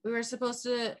 We were supposed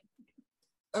to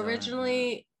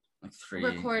originally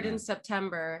record in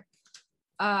September.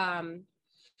 And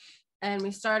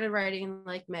we started writing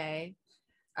like May.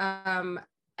 And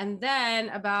then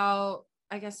about,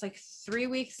 I guess like 3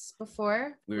 weeks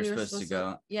before we were supposed to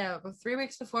go. Yeah, but 3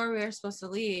 weeks before we were supposed to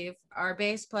leave, our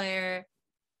bass player,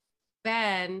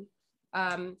 Ben,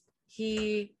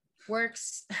 he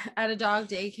works at a dog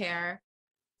daycare.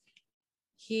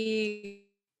 He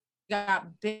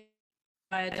got bit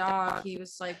by a dog. He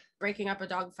was like breaking up a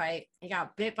dog fight. He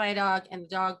got bit by a dog, and the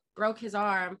dog broke his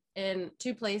arm in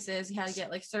 2 places. He had to get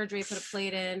like surgery, put a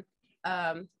plate in.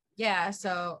 Yeah,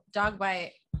 so dog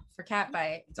bite for cat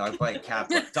bite. Dog bite, cat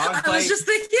bite. Dog bite. I was just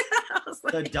thinking.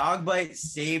 The dog bite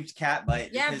saved cat bite,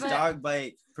 Yeah, because dog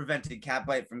bite prevented cat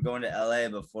bite from going to LA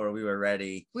before we were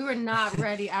ready. We were not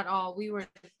ready at all.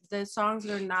 The songs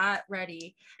were not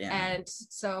ready. Yeah. And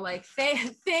so like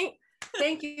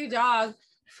thank you, dog,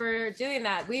 for doing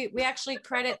that. We actually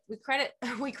credit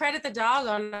the dog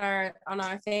on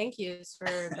our thank yous for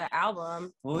the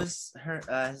album. What was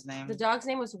his name? The dog's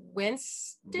name was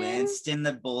Winston. Winston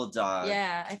the bulldog.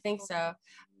 Yeah, I think so.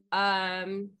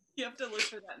 You have to look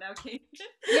for that now, Kate.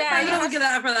 Yeah, I gotta look it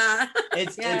up for that.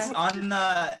 It's on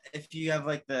the, if you have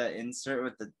like the insert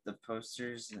with the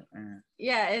posters.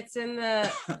 Yeah, it's in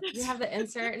the. You have the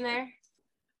insert in there.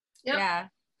 Yep. Yeah.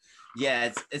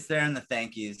 Yeah, it's there in the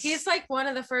thank yous. He's like one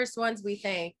of the first ones we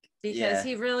thank, because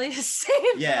he really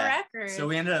saved the record. So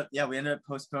we ended up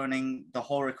postponing the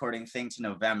whole recording thing to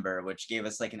November, which gave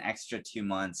us like an extra 2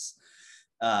 months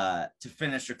to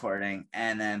finish recording.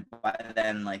 And then by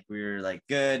then, like, we were like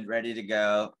good, ready to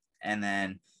go. And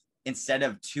then instead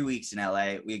of 2 weeks in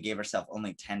LA, we gave ourselves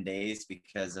only 10 days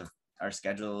because of our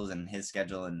schedules and his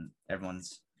schedule and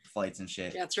everyone's flights and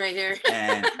shit. Yeah, it's right here.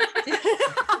 And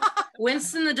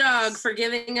Winston the dog for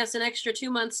giving us an extra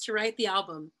 2 months to write the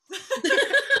album.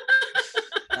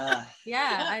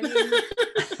 Yeah, I mean,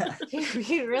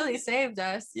 he really saved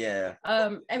us. Yeah.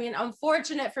 I mean,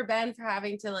 unfortunate for Ben for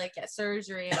having to like get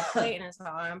surgery and a plate in his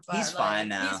arm, but He's fine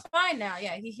now. He's fine now.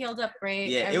 Yeah, he healed up great.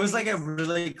 Yeah, it was like a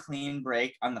really clean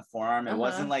break on the forearm. It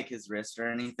wasn't like his wrist or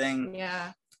anything.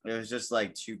 Yeah. It was just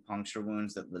like 2 puncture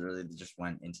wounds that literally just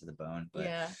went into the bone. But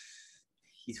yeah,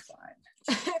 he's fine.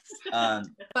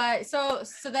 But so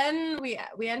then we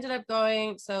ended up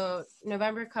going. So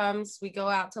November comes, we go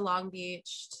out to Long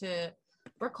Beach to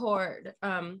record.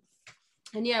 And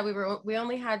yeah, we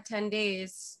only had 10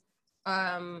 days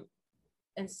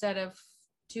instead of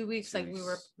 2 weeks like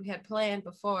we had planned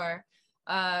before.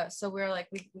 So we're like,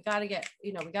 we gotta get,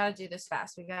 we gotta do this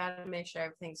fast. We gotta make sure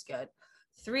everything's good.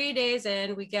 3 days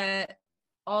in, we get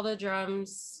all the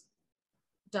drums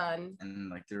done and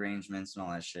like the arrangements and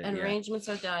all that shit. And arrangements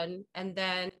are done. And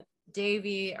then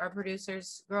Davey, our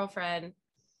producer's girlfriend,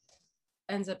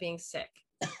 ends up being sick.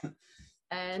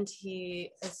 And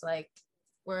he is like,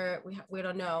 we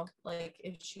don't know, like,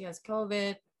 if she has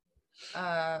COVID.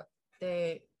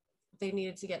 They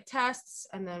needed to get tests,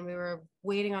 and then we were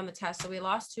waiting on the test. So we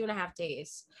lost 2.5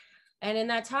 days. And in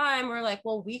that time, we're like,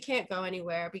 well, we can't go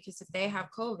anywhere, because if they have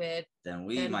COVID, then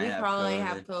we probably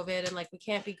have COVID, and like we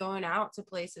can't be going out to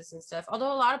places and stuff.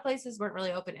 Although a lot of places weren't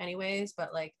really open anyways,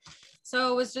 but like,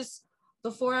 so it was just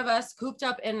the 4 of us cooped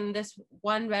up in this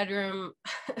 1-bedroom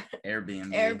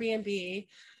Airbnb,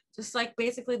 just like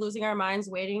basically losing our minds,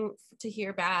 waiting to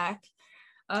hear back.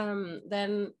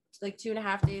 Then like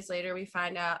 2.5 days later, we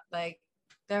find out like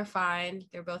they're fine,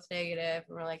 they're both negative,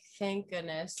 and we're like, thank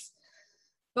goodness.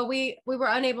 But we were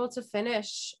unable to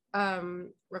finish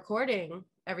recording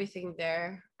everything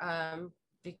there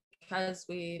because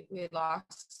we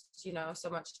lost, so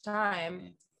much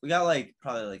time. We got like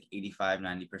probably like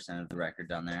 85-90% of the record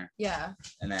done there. Yeah.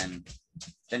 And then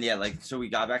yeah, like, so we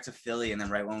got back to Philly, and then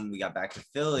right when we got back to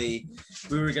Philly,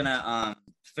 we were gonna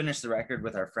finish the record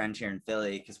with our friend here in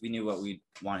Philly, because we knew what we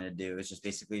wanted to do. It was just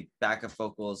basically backup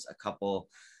vocals, a couple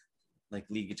like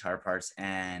lead guitar parts,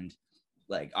 and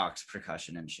like aux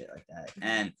percussion and shit like that.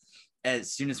 And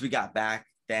as soon as we got back,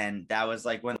 then that was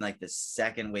like when like the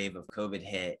second wave of COVID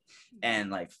hit,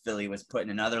 and like Philly was put in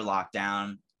another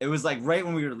lockdown. It was like right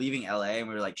when we were leaving LA, and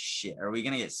we were like, shit, are we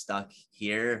gonna get stuck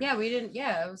here? Yeah, we didn't.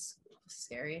 Yeah, it was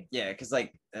scary. Yeah, because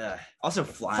like also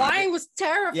flying was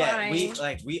terrifying.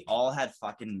 Yeah, we all had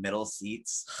fucking middle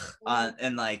seats,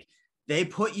 and like they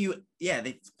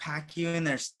pack you in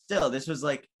there still. This was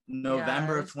like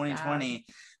November of 2020.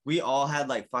 Bad. We all had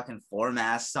like fucking 4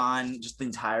 masks on just the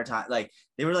entire time. Like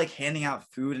they were like handing out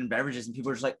food and beverages, and people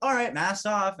were just like, all right, masks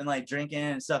off, and like drinking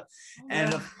and stuff.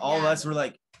 And all of us were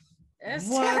like, it's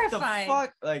what terrifying. The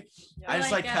fuck? Like I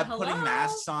just like kept hello? putting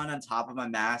masks on top of my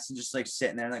mask and just like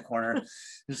sitting there in that corner,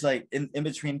 just like in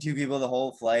between 2 people the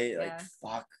whole flight. Like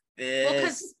fuck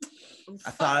this.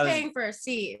 I thought paying for a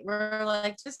seat. We're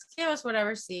like, just give us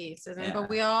whatever seats. And then, but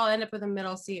we all end up with a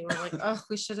middle seat. We're like, oh,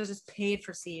 we should have just paid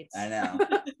for seats. I know.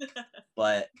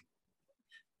 But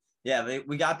yeah,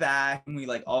 we got back, and we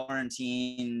like all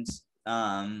quarantined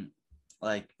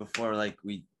like before like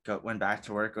we went back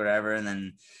to work or whatever,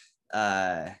 and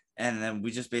then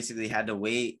we just basically had to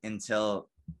wait until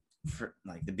for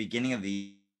like the beginning of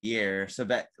the year. So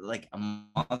that like a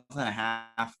month and a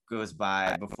half goes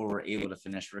by before we're able to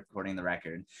finish recording the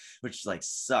record, which like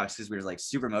sucks because we were like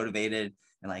super motivated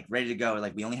and like ready to go.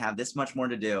 Like we only have this much more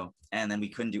to do. And then we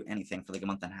couldn't do anything for like a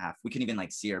month and a half. We couldn't even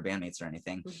like see our bandmates or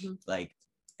anything. Like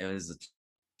it was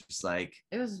just like,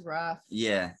 it was rough.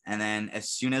 Yeah. And then as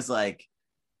soon as like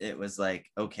it was like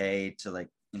okay to like,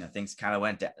 you know, things kind of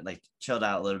went like chilled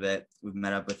out a little bit, we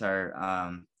met up with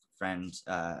our friend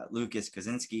Lucas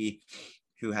Kozinski,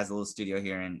 who has a little studio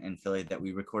here in Philly, that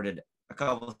we recorded a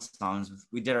couple of songs.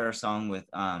 We did our song with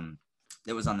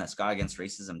that was on that Ska Against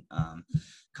Racism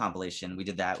compilation. We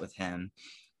did that with him.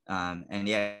 And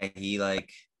yeah, he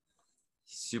like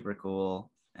super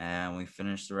cool. And we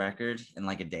finished the record in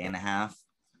like a day and a half.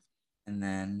 And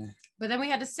then but then we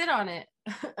had to sit on it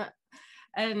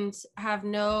and have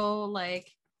no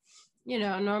like, you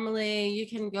know, normally you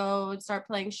can go and start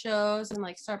playing shows and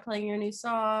like start playing your new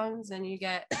songs and you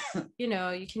get, you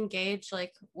know, you can gauge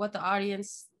like what the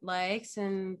audience likes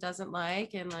and doesn't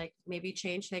like and like maybe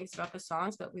change things about the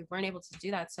songs, but we weren't able to do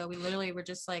that. So we literally were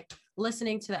just like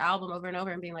listening to the album over and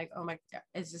over and being like, oh my God,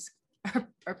 is this,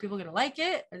 are people gonna like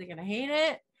it? Are they gonna hate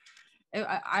it?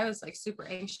 I was like super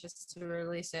anxious to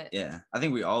release it. Yeah, I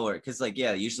think we all were, because like,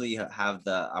 yeah, usually you have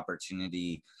the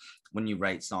opportunity when you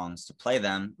write songs to play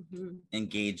them,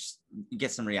 engage, get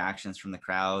some reactions from the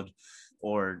crowd,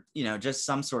 or, you know, just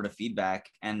some sort of feedback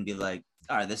and be like,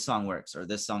 all right, this song works, or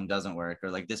this song doesn't work,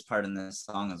 or like this part in this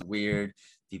song is weird.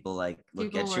 People like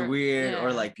look at you weird,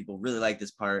 or like people really like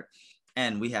this part.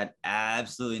 And we had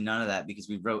absolutely none of that because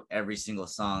we wrote every single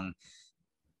song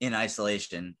in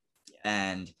isolation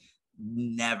and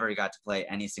never got to play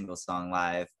any single song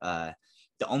live. The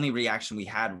only reaction we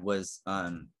had was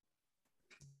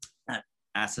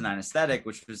Asinine Aesthetic,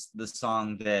 which was the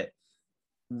song that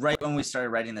right when we started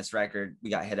writing this record,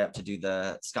 we got hit up to do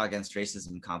the Ska Against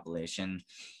Racism compilation.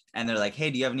 And they're like,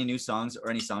 hey, do you have any new songs or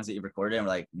any songs that you recorded? And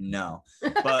we're like, no,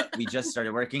 but we just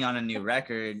started working on a new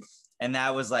record. And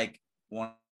that was like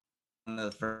one of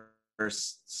the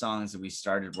first songs that we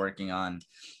started working on.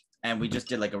 And we just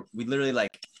did like we literally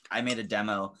like, I made a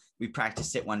demo, we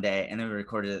practiced it one day and then we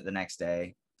recorded it the next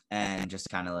day and just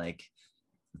kind of like,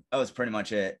 that was pretty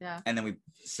much it. Yeah. And then we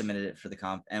submitted it for the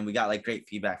comp and we got like great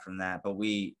feedback from that, but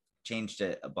we changed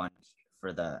it a bunch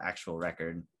for the actual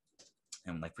record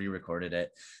and like re-recorded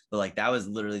it. But like that was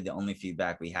literally the only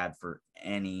feedback we had for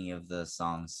any of the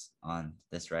songs on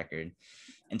this record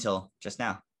until just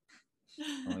now.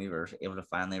 When we were able to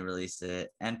finally release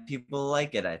it and people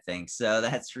like it, I think. So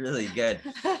that's really good.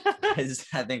 Because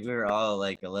I think we were all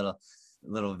like a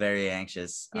little very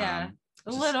anxious. Yeah.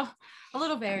 A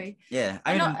little very. Yeah.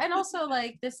 And also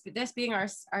like this being our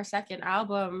second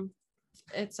album,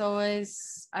 it's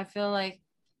always, I feel like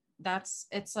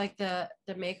it's like the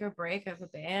make or break of a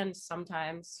band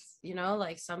sometimes, you know,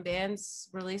 like some bands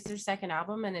release their second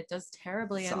album and it does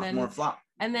terribly sophomore flop.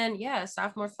 And then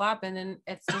sophomore flop and then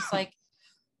it's just like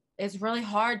it's really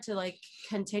hard to like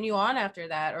continue on after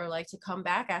that or like to come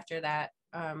back after that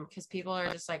because people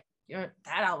are just like, that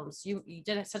album's you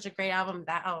did such a great album,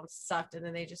 that album sucked, and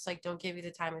then they just like don't give you the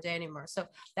time of day anymore. So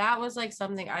that was like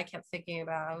something I kept thinking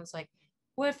about. I was like,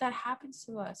 what if that happens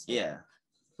to us? Yeah,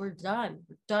 we're done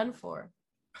for.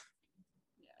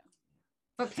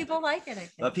 But people like it, I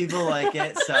think. But people like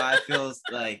it, so I feel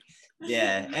like,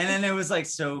 yeah. And then it was like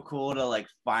so cool to like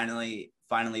finally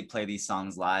play these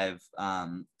songs live.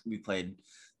 We played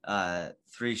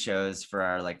 3 shows for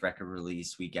our like record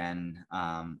release weekend,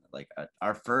 like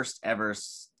our first ever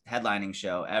headlining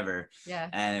show ever. Yeah.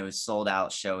 And it was sold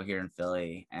out show here in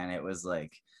Philly, and it was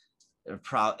like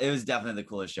it was definitely the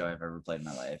coolest show I've ever played in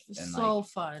my life. And so like,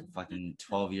 fun. Fucking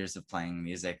 12 years of playing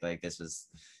music, like this was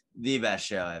the best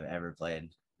show I've ever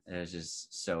played. It was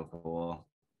just so cool.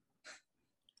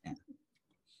 Yeah.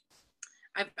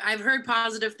 I've heard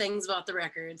positive things about the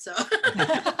record, so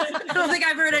I don't think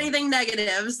I've heard anything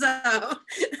negative. So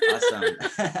awesome.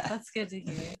 That's good to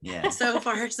hear. Yeah. So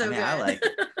far, so good. I like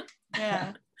it.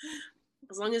 Yeah.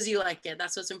 As long as you like it,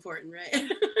 that's what's important,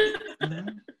 right?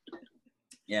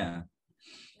 Yeah.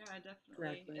 Yeah,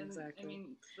 definitely. Exactly. I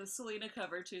mean, the Selena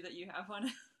cover too that you have on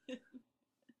it.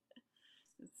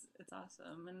 it's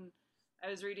awesome. And I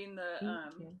was reading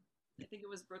I think it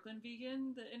was Brooklyn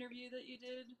Vegan, the interview that you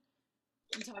did,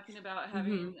 and talking about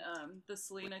having the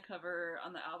Selena cover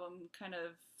on the album. Kind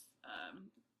of,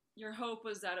 your hope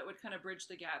was that it would kind of bridge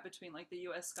the gap between like the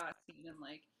U.S. ska scene and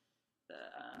like the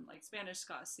like Spanish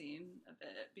ska scene a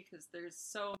bit, because there's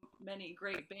so many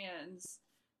great bands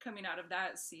coming out of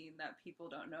that scene that people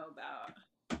don't know about.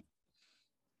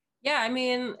 Yeah, I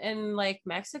mean, in like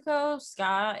Mexico,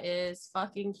 ska is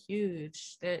fucking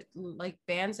huge. That like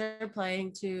bands are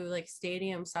playing to like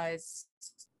stadium size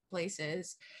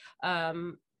places.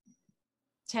 Um,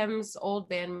 Tim's old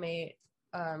bandmate,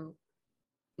 um,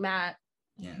 Matt,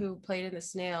 who played in the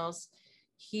Snails,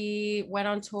 he went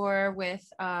on tour with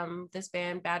this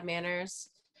band, Bad Manners,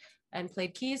 and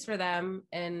played keys for them.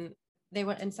 And they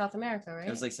went in South America, right?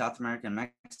 It was like South America and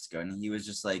Mexico. And he was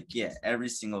just like, yeah, every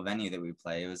single venue that we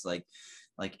play, it was like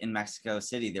in Mexico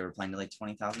City, they were playing to like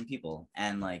 20,000 people.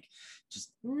 And like,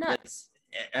 just nuts.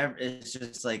 It's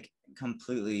just like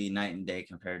completely night and day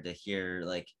compared to here,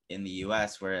 like in the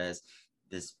US, whereas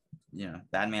this,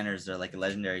 Bad Manners are like a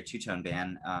legendary two-tone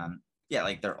band. Yeah,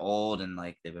 like they're old and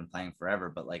like they've been playing forever,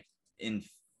 but like in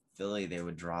Philly, they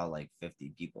would draw like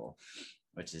 50 people,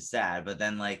 which is sad. But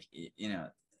then like,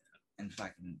 in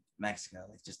fucking Mexico,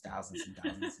 like just thousands and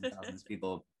thousands and thousands of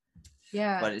people.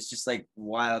 Yeah. But it's just like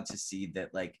wild to see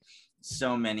that like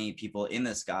so many people in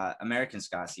the American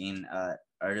ska scene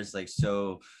are just like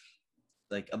so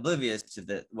like oblivious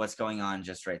to what's going on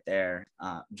just right there,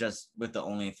 just with the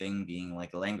only thing being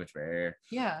like a language barrier.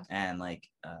 Yeah. And like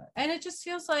and it just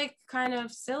feels like kind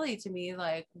of silly to me.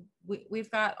 Like we've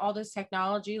got all this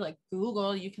technology, like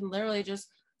Google, you can literally just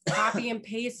copy and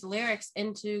paste lyrics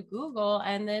into Google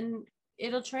and then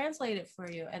it'll translate it for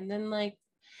you. And then like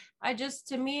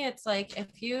to me it's like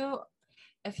if you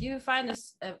find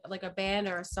this like a band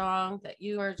or a song that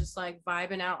you are just like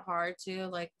vibing out hard to,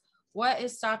 like what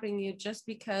is stopping you just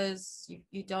because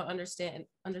you don't understand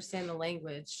the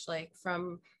language, like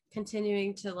from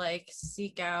continuing to like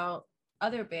seek out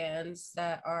other bands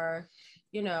that are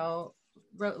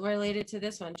related to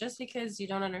this one just because you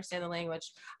don't understand the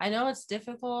language. I know it's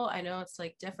difficult, I know it's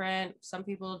like different. Some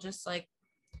people just like,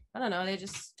 I don't know, they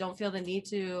just don't feel the need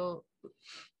to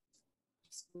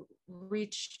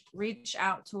reach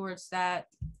out towards that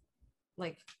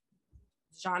like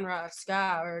genre of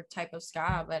ska or type of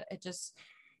ska, but it just,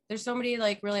 there's so many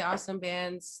like really awesome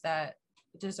bands that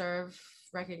deserve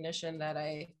recognition that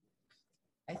I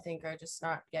think are just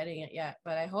not getting it yet.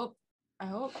 But I hope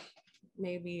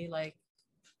maybe like,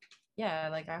 yeah,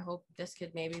 like I hope this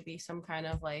could maybe be some kind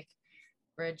of like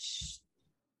bridge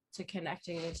to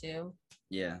connecting the two.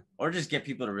 Yeah, or just get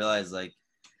people to realize like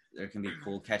there can be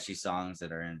cool catchy songs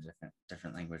that are in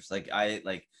different language. Like I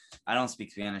don't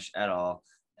speak Spanish at all,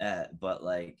 but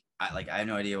like I have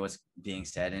no idea what's being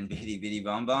said in Bitty Bitty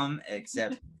Bum Bum,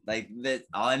 except like that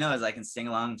all I know is I can sing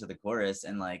along to the chorus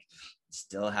and like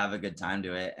still have a good time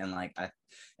to it. And like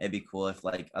it'd be cool if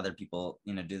like other people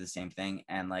do the same thing.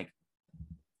 And like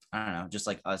I don't know, just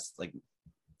like us, like,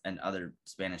 and other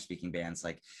Spanish speaking bands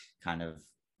like kind of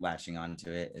latching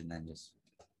onto it and then just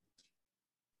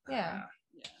yeah.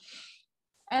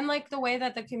 And like the way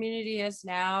that the community is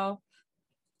now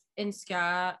in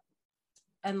ska,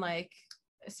 and like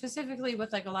specifically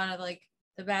with like a lot of like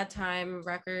the Bad Time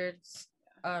Records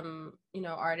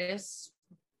artists,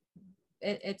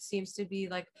 it seems to be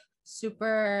like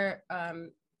super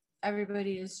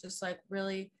everybody is just like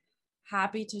really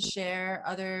happy to share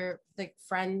other like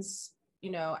friends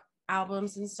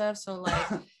albums and stuff. So like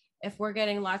if we're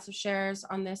getting lots of shares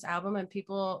on this album and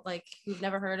people like who've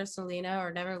never heard of Selena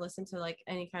or never listened to like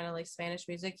any kind of like Spanish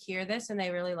music hear this and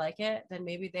they really like it, then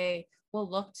maybe they will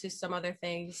look to some other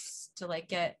things to like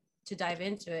get to dive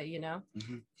into it,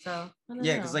 Mm-hmm. So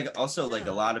yeah, because like also like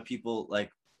a lot of people, like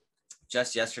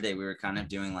just yesterday we were kind of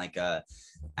doing like a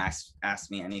ask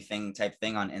me anything type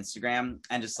thing on Instagram,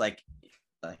 and just like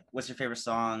what's your favorite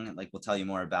song, like we'll tell you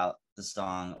more about the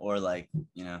song, or like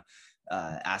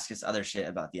ask us other shit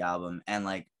about the album. And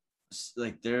like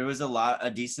there was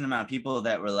a decent amount of people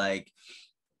that were like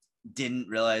didn't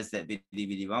realize that Bitty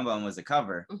Bitty Bum Bum was a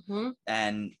cover. Mm-hmm.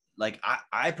 And like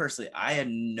I personally, I had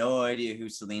no idea who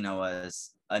Selena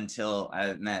was until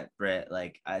I met Britt.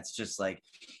 Like it's just like,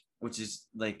 which is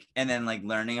like, and then like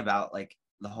learning about like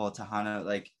the whole Tejano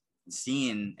like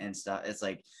scene and stuff, it's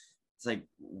like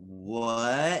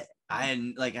what? I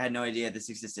had no idea this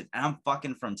existed. And I'm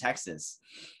fucking from Texas,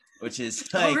 which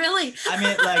is like, oh, really? I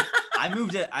mean, like I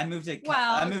moved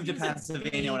to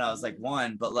Pennsylvania when I was like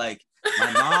 1, but like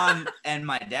my mom and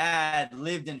my dad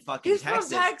lived in fucking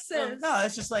Texas. From Texas. No,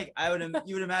 it's just like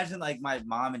you would imagine like my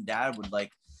mom and dad would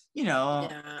like,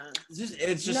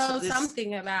 it's just know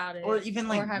something about it, or even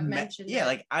like or have mentioned it. it.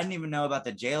 Like I didn't even know about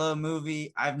the J-Lo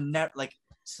movie. I've never like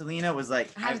Selena was like,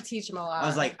 I had to teach him a lot. I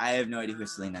was like, I have no idea who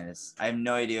Selena is. I have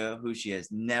no idea who she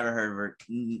is. Never heard of her.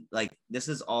 Like this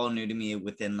is all new to me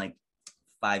within like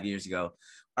 5 years ago.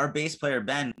 Our bass player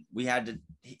Ben, we had to.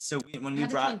 So when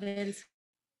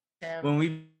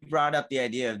we brought up the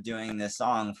idea of doing this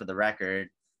song for the record,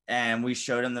 and we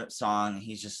showed him the song.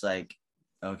 He's just like,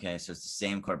 okay, so it's the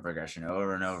same chord progression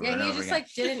over and over Yeah, and he over just again.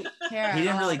 like didn't care. He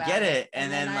didn't really get it.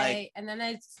 And then I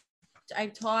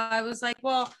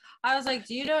was like,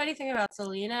 do you know anything about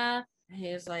Selena? And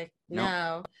he was like,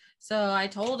 no. Nope. So I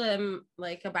told him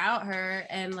like about her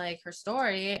and like her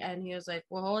story, and he was like,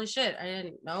 well, holy shit, I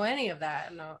didn't know any of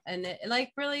that. No. And it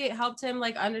like really helped him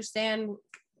like understand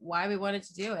why we wanted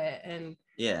to do it. And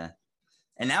yeah.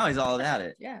 And now he's all about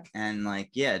it. Yeah. And like,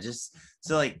 yeah, just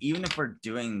so like, even if we're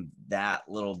doing that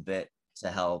little bit to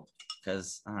help,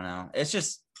 because I don't know, it's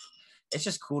just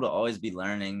cool to always be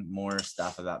learning more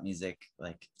stuff about music.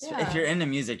 Like if you're into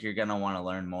music, you're gonna want to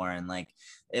learn more. And like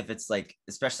if it's like,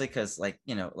 especially because like,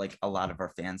 you know, like a lot of our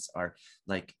fans are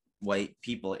like white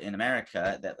people in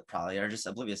America that probably are just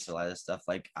oblivious to a lot of this stuff,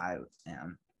 like I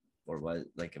am, or was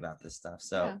like about this stuff.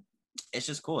 So it's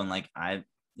just cool. And like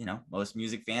you know, most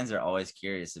music fans are always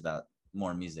curious about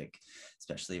more music,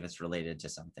 especially if it's related to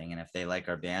something. And if they like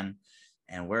our band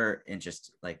and we're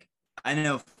interested, like I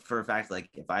know for a fact, like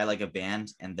if I like a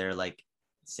band and they're like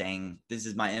saying this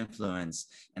is my influence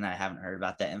and I haven't heard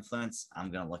about that influence, I'm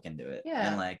gonna look into it.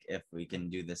 And like if we can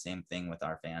do the same thing with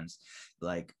our fans,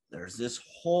 like there's this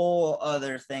whole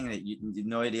other thing that you have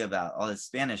no idea about, all this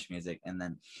Spanish music, and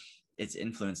then it's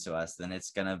influence to us, then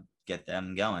it's gonna get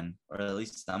them going, or at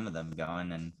least some of them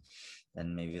going, and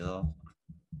then maybe they'll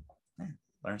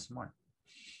learn some more.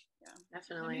 Yeah,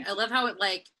 definitely. I love how it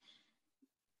like.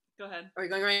 Go ahead. Are you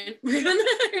going right?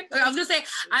 I was gonna say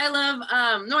I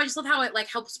love no, I just love how it like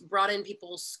helps broaden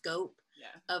people's scope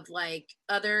of like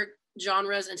other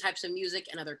genres and types of music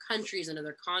and other countries and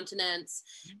other continents.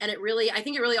 And it really, I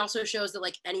think it really also shows that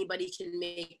like anybody can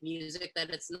make music,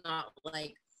 that it's not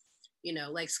like, you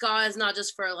know, like ska is not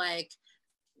just for like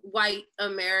white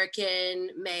American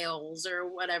males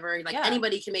or whatever. Like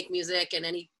anybody can make music and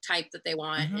any type that they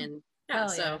want. And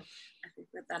so I think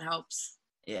that helps.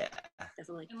 Yeah,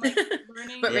 definitely. And like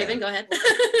learning, but Raven, go ahead.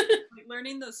 Like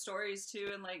learning those stories too,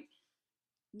 and like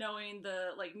knowing the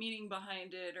like meaning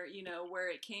behind it, or you know where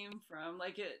it came from.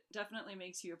 Like it definitely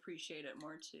makes you appreciate it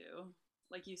more too.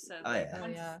 Like you said,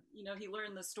 once, you know, he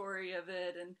learned the story of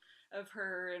it and of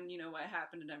her, and you know what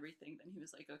happened and everything. Then he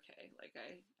was like, okay, like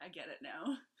I get it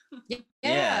now.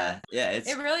 yeah.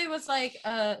 It really was like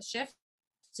a shift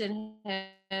in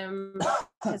him.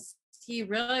 He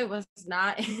really was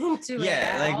not into it.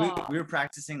 Yeah, like we were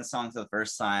practicing the song for the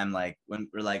first time, like when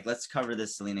we're like, let's cover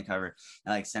this Selena cover,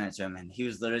 and like sent it to him, and he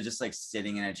was literally just like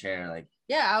sitting in a chair, like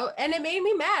and it made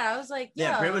me mad. I was like,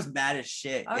 Britt was mad as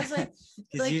shit. I was like,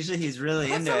 because usually he's really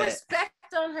put into some it. Respect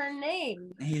on her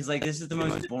name. He's like, this is the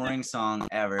most boring song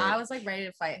ever. I was like ready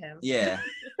to fight him. Yeah.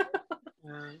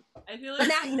 I feel like, but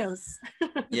now he knows.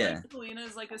 Yeah, like, Selena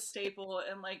is like a staple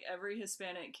in like every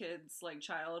Hispanic kid's like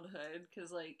childhood,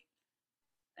 because like,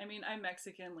 I mean, I'm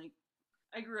Mexican, like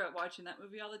I grew up watching that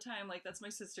movie all the time, like that's my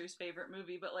sister's favorite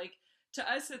movie, but like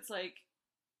to us it's like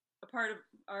a part of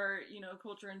our, you know,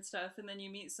 culture and stuff, and then you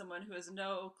meet someone who has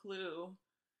no clue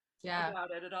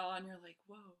about it at all, and you're like,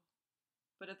 whoa.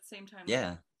 But at the same time,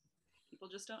 like, people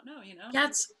just don't know, you know.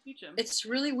 It's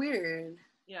really weird.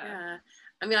 I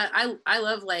mean, I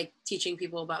love like teaching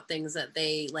people about things that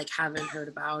they like haven't heard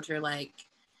about, or like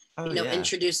you know,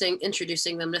 introducing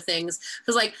them to things,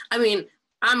 because like I mean,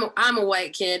 I'm a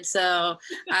white kid, so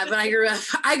but I grew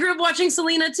up watching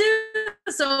Selena too.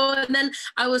 So and then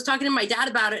I was talking to my dad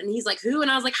about it, and he's like, "Who?"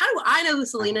 And I was like, "How do I know who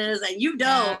Selena is and you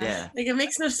don't?" Like it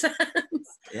makes no sense.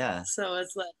 So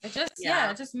it's like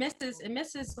it just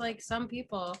misses like some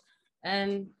people,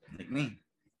 and like me.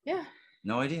 Yeah.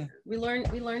 No idea. We learned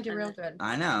it real good.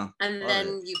 I know. And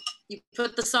then you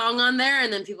put the song on there,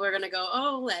 and then people are gonna go,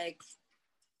 "Oh, like."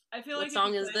 I feel what like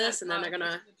song is this? And then they're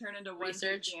gonna turn into one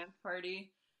research dance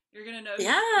party. You're gonna know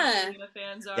who the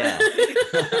fans are.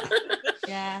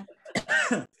 Yeah.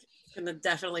 It's gonna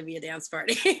definitely be a dance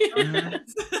party.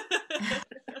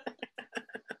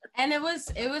 And it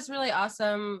was really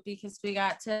awesome because we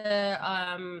got to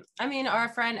I mean, our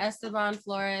friend Esteban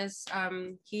Flores,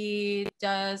 he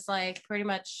does like pretty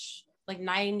much like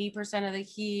 90% of the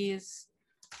keys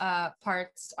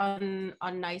parts on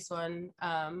Nice One.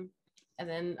 And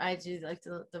then I do like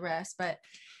the rest, but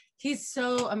he's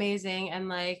so amazing, and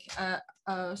like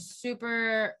a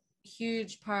super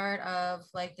huge part of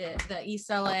like the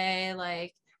East LA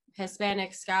like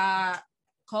Hispanic ska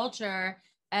culture.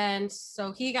 And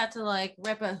so he got to like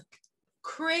rip a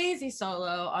crazy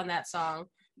solo on that song.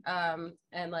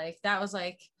 And like that was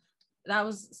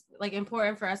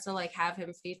important for us to like have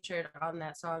him featured on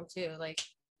that song too. Like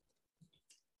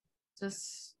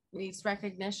just needs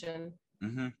recognition.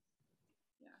 Mm-hmm.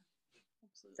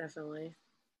 Definitely.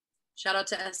 Shout out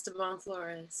to Esteban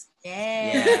Flores.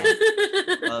 Yeah.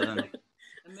 Love him. Like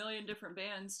a million different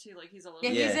bands too. Like he's a little.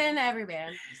 Yeah, he's in every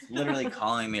band. He's literally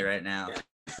calling me right now.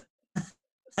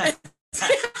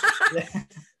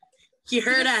 He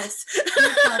heard us.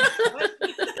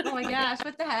 Oh my gosh,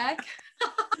 what the heck?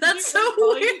 That's so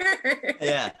weird.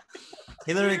 Yeah.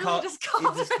 He literally He just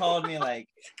called me like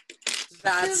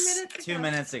That's 2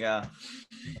 minutes ago.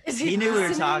 Is He knew we were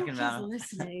listening? talking He's about him.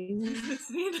 listening.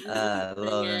 I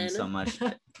love him so much.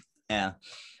 Yeah.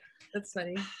 That's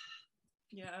funny.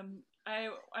 Yeah, I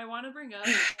want to bring up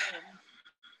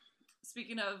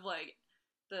speaking of like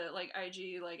the like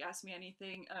IG like Ask Me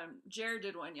Anything. Jared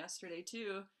did one yesterday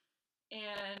too,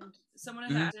 and someone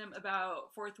had asked him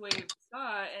about fourth wave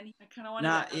ska, and I kind of wanted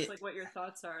to ask like what your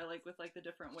thoughts are like with like the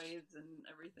different waves and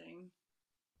everything.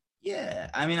 Yeah,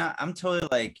 I mean, I'm totally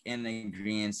like in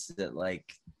agreement that like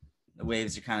the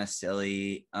waves are kind of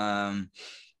silly.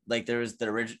 Like there was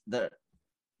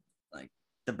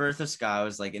the birth of ska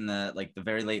was like in the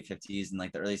very late 50s and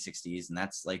like the early 60s, and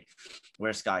that's like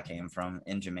where ska came from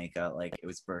in Jamaica. Like it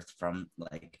was birthed from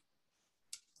like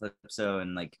calypso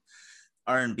and like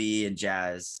R&B and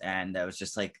jazz, and that was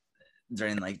just like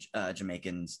during like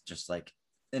Jamaicans just like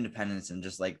independence and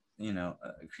just like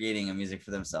creating a music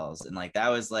for themselves, and like that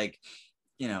was like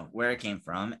where it came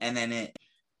from, and then it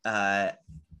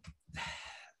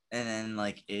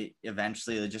like it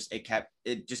eventually just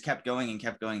kept going and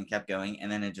kept going and kept going,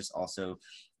 and then it just also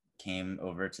came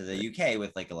over to the UK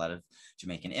with like a lot of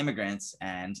Jamaican immigrants,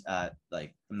 and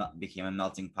like became a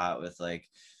melting pot with like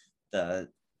the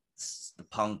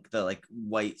punk, the like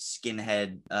white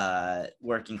skinhead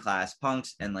working class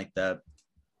punks, and like the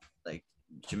like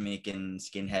Jamaican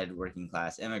skinhead working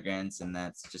class immigrants, and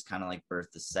that's just kind of like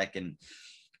birthed the second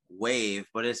wave.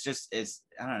 But it's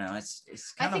I don't know, it's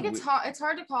I think it's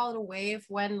hard to call it a wave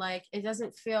when like it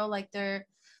doesn't feel like they're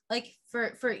like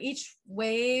for each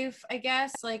wave, I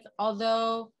guess, like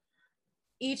although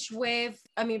each wave,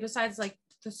 I mean, besides like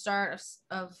the start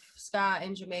of ska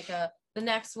in Jamaica, the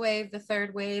next wave, the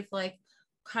third wave, like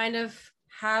kind of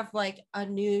have like a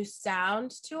new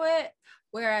sound to it,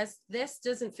 whereas this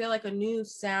doesn't feel like a new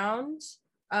sound.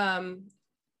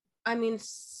 I mean,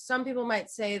 some people might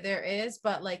say there is,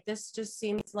 but like this just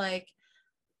seems like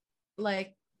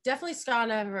definitely ska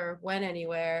never went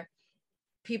anywhere.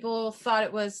 People thought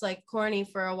it was like corny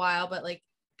for a while, but like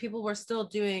people were still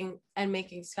doing and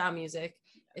making ska music.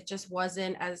 It just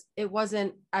wasn't as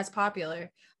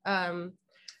popular.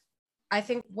 I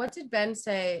think, what did Ben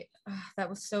say? That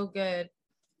was so good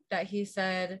that he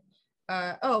said,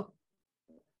 and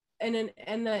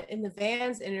in the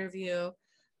Vans interview,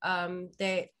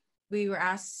 we were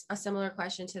asked a similar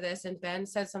question to this, and Ben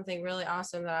said something really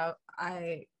awesome that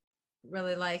I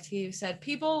really liked. He said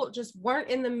people just weren't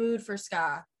in the mood for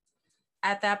ska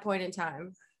at that point in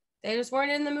time. They just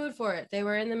weren't in the mood for it. They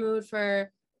were in the mood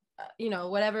for,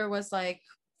 whatever was like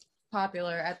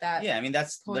popular at that. Yeah, I mean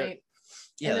that's point.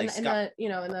 Yeah, in like in the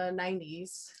in the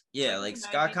 90s. Yeah, like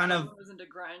ska kind of was into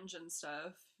grunge and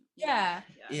stuff. Yeah.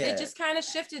 It just kind of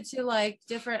shifted to like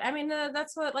different. I mean,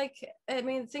 that's what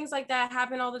things like that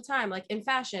happen all the time. Like in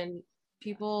fashion,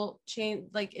 people change,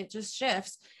 like it just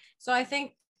shifts. So I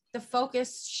think the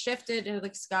focus shifted, and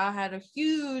like ska had a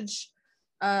huge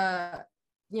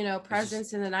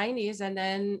presence in the 90s, and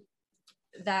then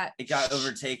that it got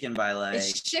overtaken by like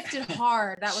it shifted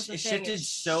hard. That was the thing. Shifted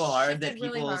so hard that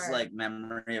really people's hard. like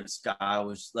memory of ska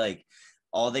was like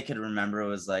all they could remember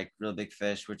was like Real Big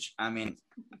Fish, which I mean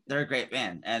they're a great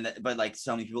band, but like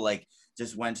so many people like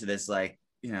just went to this like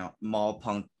mall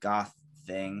punk goth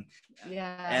thing,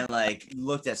 and like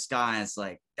looked at ska and it's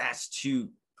like that's too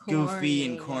goofy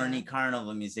and corny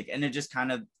carnival music, and it just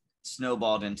kind of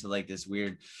snowballed into like this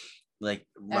weird like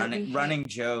running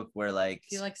joke where like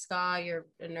if you like ska, you're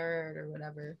a nerd or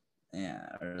whatever. Yeah,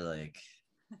 or like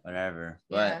whatever.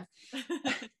 But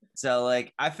so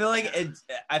like I feel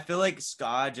like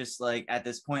ska just like at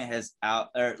this point has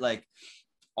like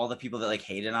all the people that like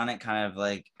hated on it kind of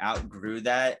like outgrew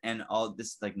that, and all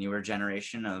this like newer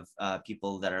generation of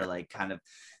people that are like kind of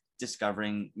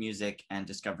discovering music and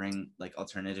discovering like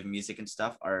alternative music and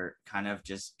stuff are kind of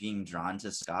just being drawn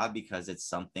to ska because it's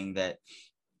something that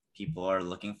people are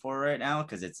looking for right now,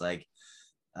 because it's like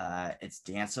it's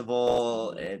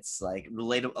danceable, it's like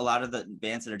relatable. A lot of the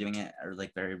bands that are doing it are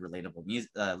like very relatable music,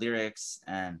 lyrics,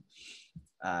 and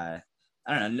I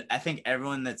don't know, I think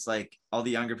everyone that's like all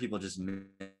the younger people just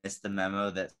missed the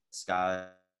memo that ska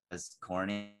is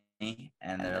corny,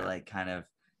 and they're like kind of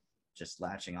just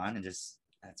latching on, and just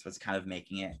that's what's kind of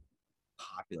making it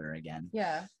popular again.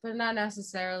 Yeah, but not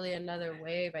necessarily another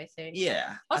wave, I think.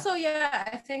 Yeah. Also,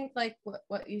 I think like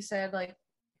what you said, like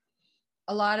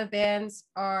a lot of bands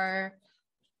are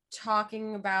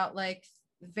talking about like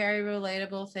very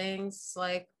relatable things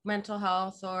like mental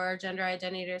health or gender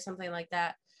identity or something like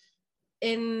that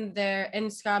in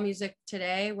ska music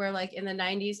today, where like in the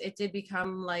 90s it did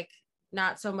become like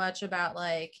not so much about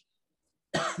like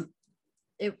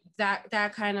it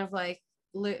that kind of like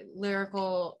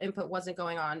lyrical input wasn't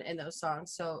going on in those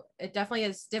songs. So it definitely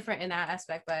is different in that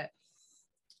aspect, but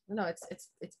no,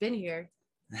 it's been here.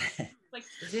 Like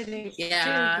didn't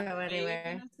go anywhere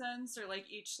in a sense, or like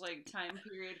each like time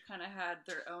period kind of had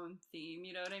their own theme,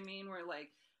 you know what I mean, where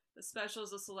like the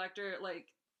Specials, the Selecter, like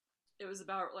it was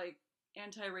about like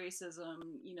anti-racism,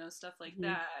 you know, stuff like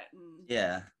that, and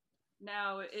yeah,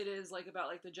 now it is like about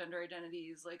like the gender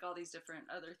identities, like all these different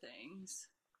other things.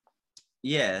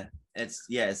 Yeah, it's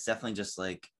definitely just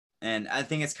like, and I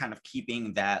think it's kind of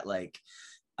keeping that like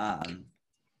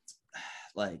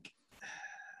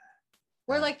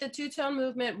where like the two-tone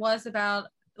movement was about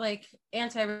like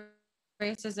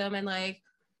anti-racism and like,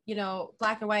 you know,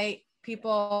 black and white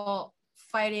people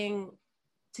fighting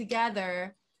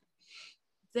together.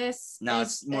 It's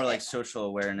more like social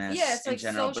awareness in like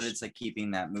general, but it's like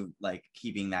keeping that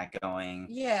going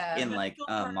in like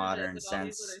a modern sense. All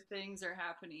these other things are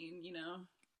happening, you know,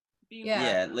 being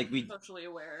like we socially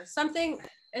aware. Something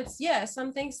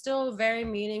still very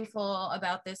meaningful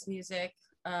about this music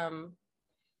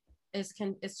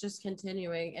it's just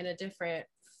continuing in a different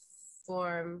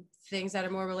form, things that are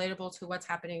more relatable to what's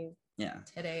happening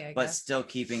today, I guess. But still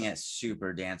keeping it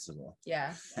super danceable.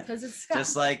 Yeah, because it's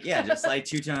just like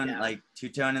two-tone, like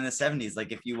two-tone in the 70s.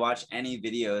 Like if you watch any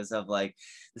videos of like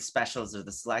the Specials or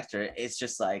the Selecter, it's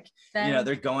just like, you know,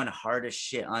 they're going hard as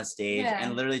shit on stage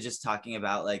and literally just talking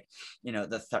about like, you know,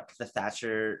 the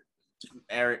Thatcher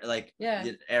era, like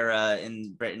the era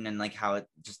in Britain, and like how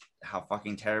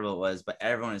fucking terrible it was, but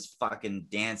everyone is fucking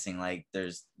dancing like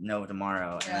there's no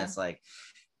tomorrow. And it's like,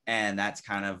 and that's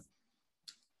kind of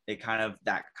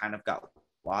got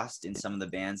lost in some of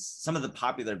the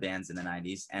popular bands in the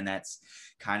 90s, and that's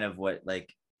kind of what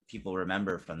like people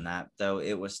remember from that, though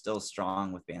it was still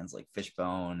strong with bands like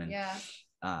Fishbone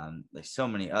and like so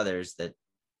many others that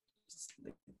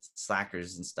like,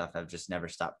 Slackers and stuff have just never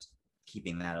stopped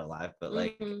keeping that alive. But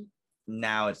like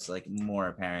now it's like more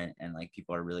apparent, and like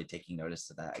people are really taking notice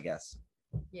of that, I guess.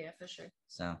 Yeah, for sure.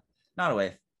 So not a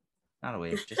wave,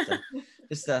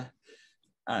 just a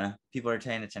I don't know, people are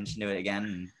paying attention to it again,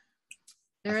 and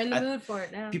they're in the mood for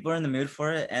it now. People are in the mood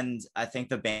for it, and I think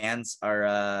the bands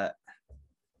are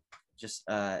there's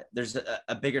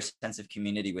a bigger sense of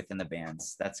community within the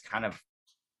bands. That's kind of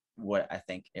what I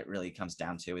think it really comes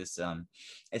down to, is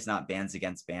it's not bands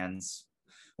against bands,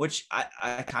 which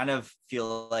I kind of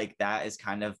feel like that has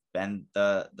kind of been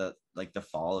the like the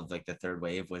fall of like the third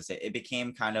wave. Was it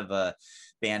became kind of a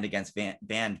band against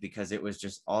band because it was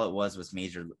just all it was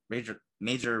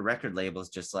major record labels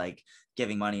just like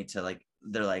giving money to like,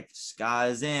 they're like, ska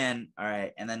is in, all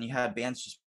right, and then you had bands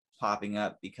just popping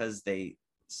up because they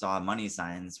saw money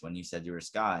signs when you said you were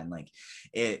ska, and like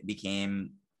it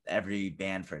became every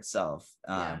band for itself.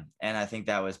 And I think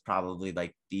that was probably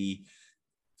like the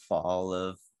fall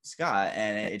of ska,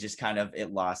 and it just kind of,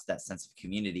 it lost that sense of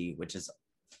community, which is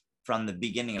from the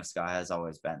beginning of ska has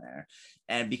always been there.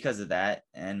 And because of that,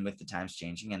 and with the times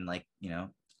changing, and like, you know,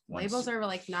 labels are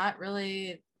like not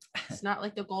really, it's not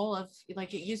like the goal of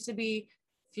like it used to be.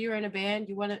 If you're in a band,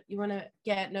 you want to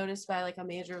get noticed by like a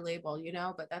major label, you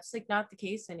know, but that's like not the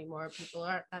case anymore. People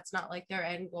aren't, that's not like their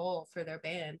end goal for their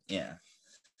band. Yeah.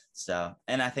 So,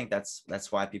 and I think that's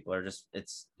why people are just,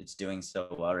 it's doing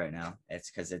so well right now. It's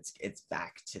because it's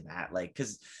back to that, like,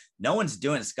 because no one's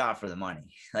doing ska for the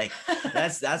money, like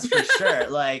that's for sure.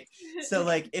 Like, so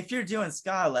like if you're doing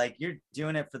ska, like you're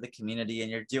doing it for the community and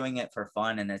you're doing it for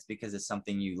fun, and it's because it's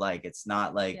something you like. It's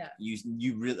not like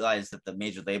you realize that the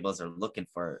major labels are looking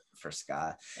for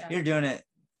ska. You're doing it,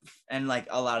 and like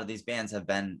a lot of these bands have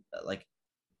been like,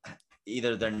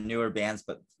 either they're newer bands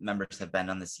but members have been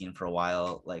on the scene for a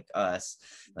while, like us,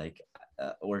 like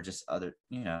or just other,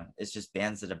 you know, it's just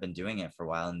bands that have been doing it for a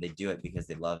while, and they do it because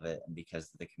they love it and because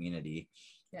of the community.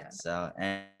 So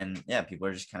and people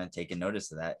are just kind of taking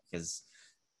notice of that because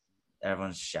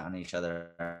everyone's shouting each other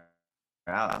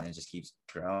out, and it just keeps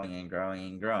growing and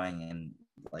growing and growing. And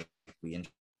like we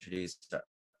introduced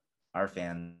our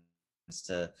fans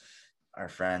to our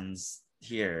friends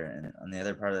here and on the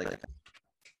other part of the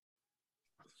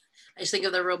I just think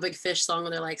of the Real Big Fish song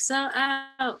when they're like, "So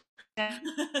out."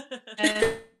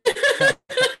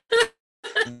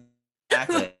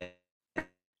 Exactly.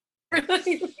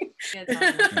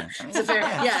 It's a very,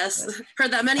 yes,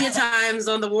 heard that many a times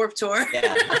on the Warped Tour.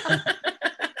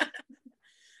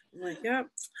 like, yeah.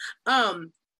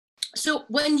 So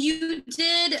when you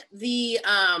did the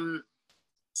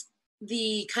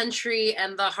country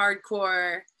and the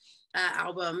hardcore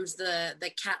albums,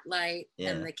 the Cat Light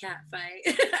and the Cat Fight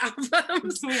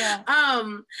albums,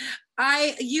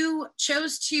 you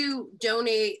chose to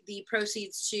donate the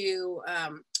proceeds to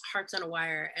Hearts on a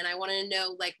Wire, and I want to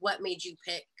know, like, what made you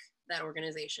pick that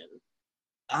organization?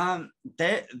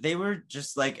 They were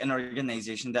just like an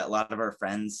organization that a lot of our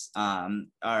friends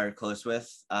are close with.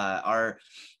 Our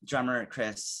drummer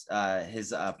Chris,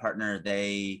 his partner,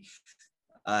 they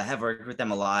have worked with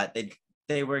them a lot. They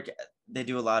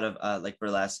do a lot of like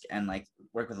burlesque and like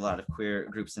work with a lot of queer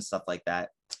groups and stuff like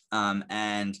that.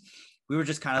 And we were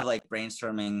just kind of like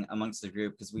brainstorming amongst the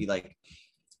group because we like,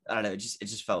 I don't know, it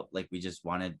just felt like we just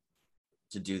wanted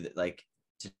to do that, like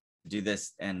to do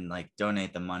this and like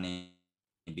donate the money,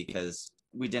 because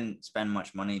we didn't spend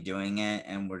much money doing it,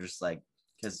 and we're just like,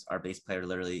 because our bass player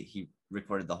literally, he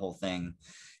recorded the whole thing,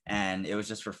 and it was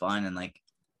just for fun, and like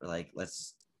we're like,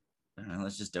 let's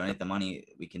just donate the money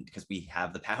we can, because we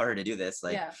have the power to do this,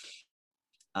 like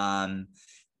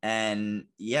and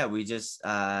yeah, we just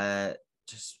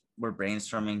we're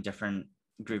brainstorming different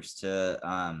groups to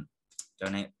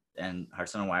donate, and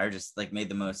Hearts on a Wire just like made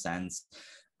the most sense,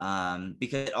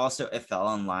 because it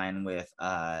fell in line with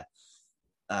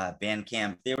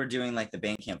Bandcamp. They were doing like the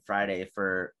Bandcamp Friday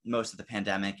for most of the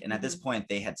pandemic, and at this point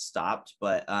they had stopped,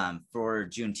 but for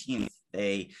Juneteenth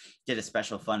they did a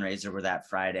special fundraiser where that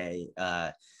Friday,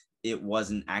 it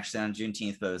wasn't actually on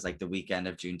Juneteenth, but it was like the weekend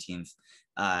of Juneteenth,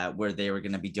 where they were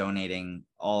going to be donating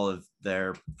all of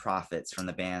their profits from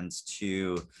the bands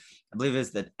to, I believe it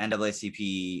was the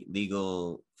NAACP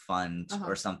legal fund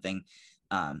or something.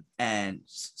 And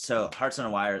so Hearts on a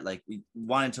Wire, like we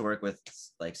wanted to work with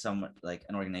like someone like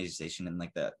an organization in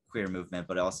like the queer movement,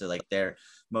 but also like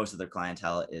most of their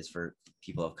clientele is for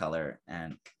people of color,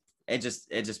 and it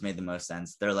just made the most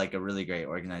sense. They're like a really great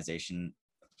organization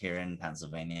here in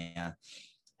Pennsylvania,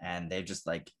 and they've just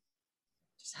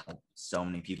helped so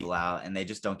many people out, and they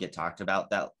just don't get talked about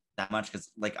that much, because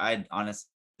like I'd honestly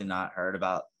not heard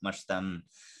about much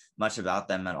about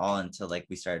them at all until like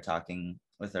we started talking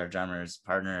with our drummer's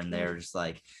partner, and they were just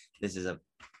like, this is a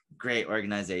great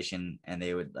organization, and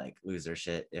they would like lose their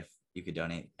shit if you could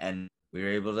donate. And we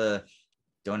were able to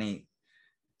donate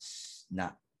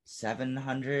not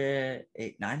 700,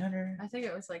 900. I think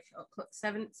it was like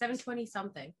 720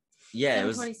 something. Yeah, it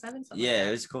was 727 something. Yeah,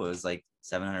 it was cool. It was like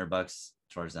 $700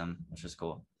 towards them, which was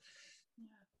cool.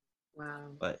 Wow.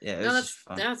 But yeah, it was just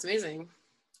fun. That's amazing.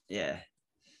 Yeah.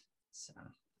 So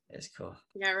it's cool.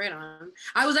 Yeah, right on.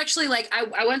 I was actually like,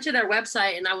 I went to their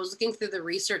website and I was looking through the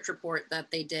research report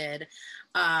that they did,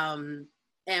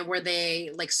 and where they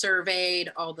like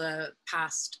surveyed all the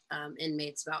past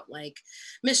inmates about like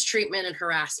mistreatment and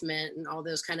harassment and all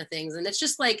those kind of things. And it's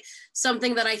just like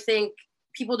something that I think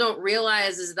people don't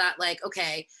realize is that like,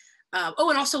 okay, and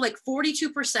also like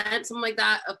 42%, something like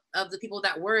that, of the people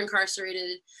that were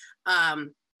incarcerated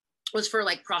was for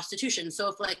like prostitution.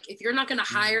 So if you're not going to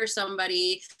hire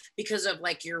somebody because of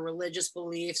like your religious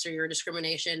beliefs or your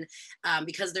discrimination,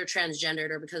 because they're transgendered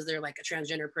or because they're like a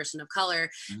transgender person of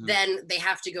color, then they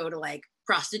have to go to like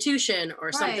prostitution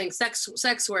or something,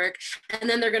 sex work, and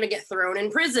then they're going to get thrown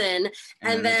in prison,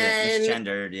 and then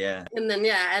misgendered, and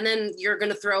then you're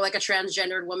going to throw like a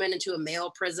transgendered woman into a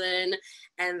male prison,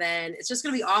 and then it's just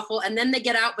going to be awful. And then they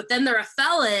get out, but then they're a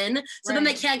felon, so then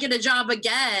they can't get a job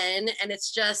again, and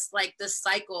it's just like this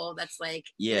cycle that's like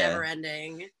never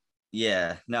ending.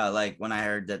 Yeah, no, like when I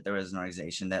heard that there was an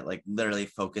organization that like literally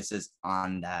focuses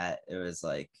on that, it was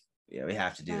like, yeah, we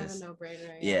have to do this. A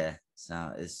no-brainer. Yeah,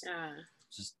 so it's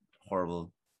just horrible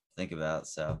to think about.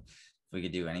 So if we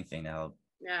could do anything to help.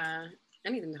 Yeah,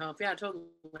 anything to help. Yeah,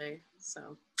 totally.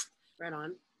 So right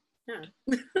on. Yeah.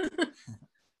 That's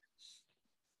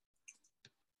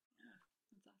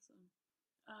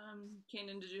awesome.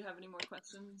 Kanan, did you have any more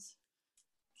questions?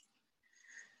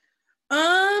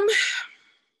 I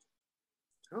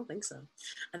don't think so.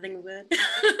 I think I'm good.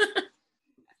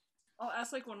 I'll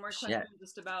ask like one more question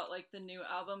just about like the new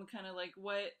album, kind of like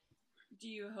what do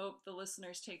you hope the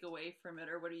listeners take away from it,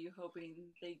 or what are you hoping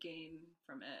they gain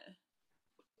from it?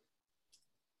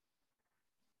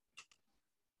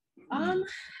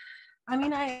 I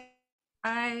mean,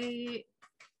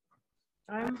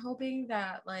 I'm hoping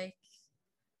that like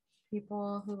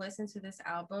people who listen to this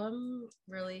album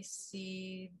really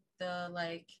see the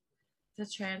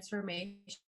transformation,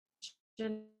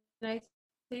 I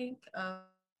think, of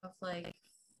like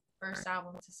first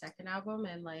album to second album,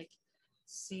 and like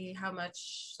see how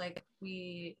much like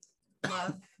we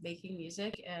love making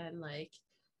music, and like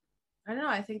I don't know.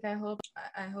 I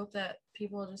hope that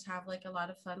people just have like a lot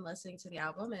of fun listening to the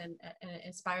album, and it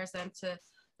inspires them to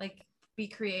like be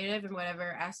creative in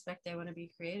whatever aspect they want to be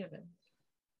creative in.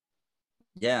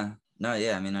 Yeah. No,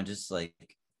 yeah. I mean, I just like,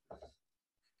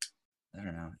 I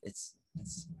don't know. It's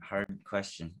a hard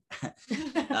question.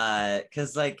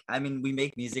 Cause like, I mean, we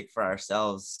make music for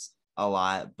ourselves a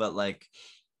lot, but like,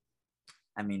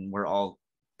 I mean, we're all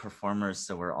performers,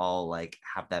 so we're all like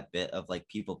have that bit of like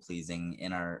people pleasing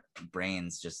in our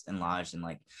brains just enlarged, and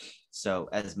like, so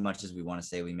as much as we want to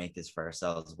say we make this for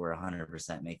ourselves, we're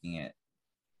 100% making it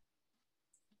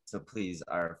to please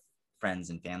our friends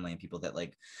and family and people that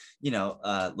like,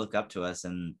 look up to us.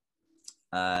 And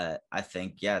I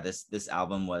think, yeah, this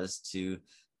album was to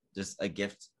just a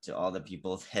gift to all the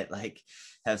people that like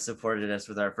have supported us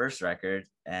with our first record,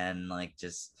 and like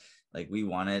just like we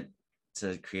wanted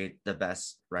to create the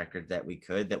best record that we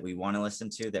could, that we want to listen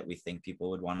to, that we think people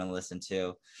would want to listen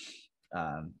to.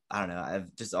 I don't know,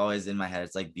 I've just always in my head,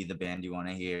 it's like, be the band you want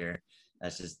to hear.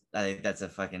 That's just, I think that's a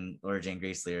fucking Laura Jane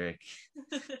Grace lyric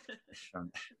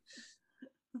from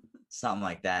something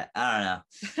like that. I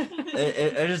don't know.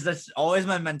 It just, that's always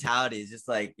my mentality. It's just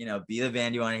like, be the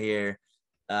band you want to hear.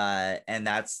 And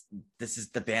this is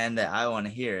the band that I want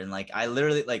to hear. And like, I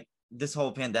literally like this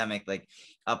whole pandemic, like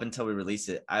up until we released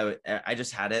it, I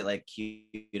just had it like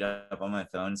queued up on my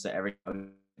phone. So every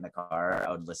time in the car,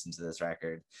 I would listen to this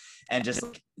record and just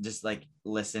like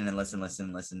listen and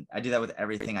listen. I do that with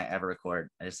everything I ever record.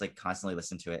 I just like constantly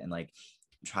listen to it and like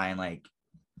try and like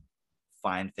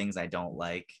find things I don't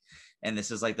like. And this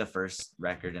is like the first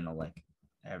record in like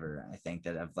ever, I think,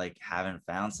 that I've like haven't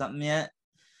found something yet.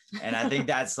 And I think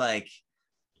that's like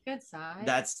good sign.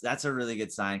 That's a really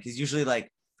good sign, because usually like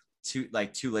two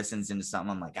listens into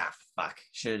something, I'm like, fuck,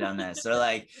 should have done this. or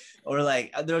like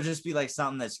there'll just be like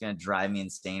something that's gonna drive me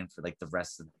insane for like the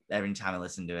rest of every time I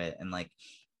listen to it. And like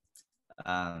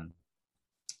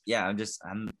yeah,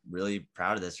 I'm really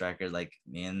proud of this record. Like,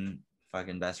 me and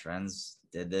fucking best friends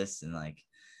did this, and like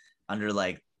under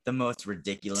like the most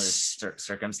ridiculous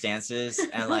circumstances,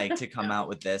 and like to come out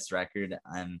with this record,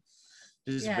 I'm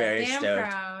just very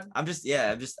stoked. Proud.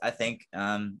 I think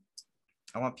I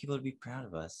want people to be proud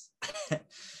of us.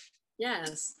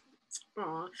 Yes.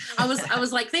 Aww. I was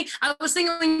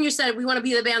thinking when you said we want to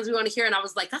be the bands we want to hear, and I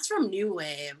was like, that's from New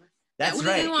Wave. That's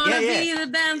right. We want to be the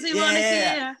bands we want to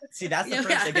hear. See, that's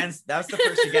the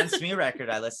first Against Me record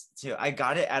I listened to. I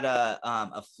got it at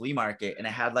a flea market, and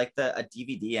it had like a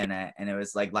DVD in it, and it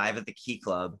was like Live at the Key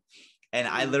Club. And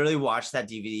I literally watched that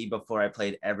DVD before I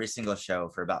played every single show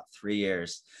for about 3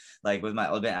 years. Like with my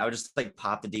old band, I would just like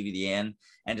pop the DVD in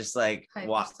and just like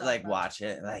watch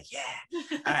it, like, yeah. All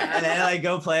right. And then like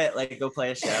go play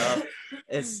a show.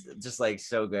 It's just like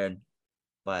so good.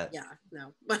 But yeah,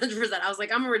 no, 100%. I was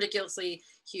like, I'm a ridiculously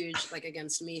huge like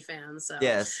Against Me fan. So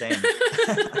yeah, same.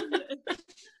 I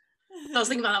was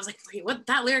thinking about it, I was like, wait, what,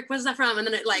 that lyric, what's that from? And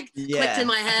then it like clicked in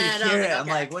my head. I was like, I'm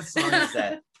like, what song is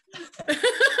that?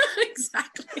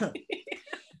 Exactly.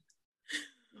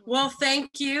 Well,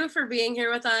 thank you for being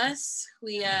here with us.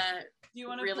 We do you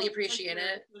want to really appreciate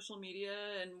it. Social media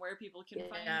and where people can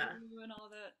find you and all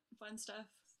that fun stuff.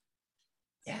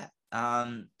 Yeah.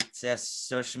 So yeah,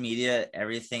 social media,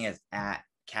 everything is at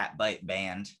Catbite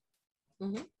Band.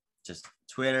 Mm-hmm. Just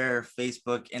Twitter,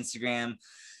 Facebook, Instagram.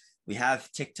 We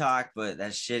have TikTok, but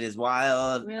that shit is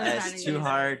wild. It's too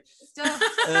hard.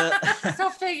 Still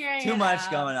figuring too much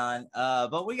going on.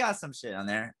 But we got some shit on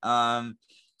there.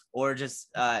 Or just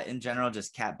in general,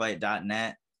 just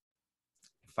catbite.net.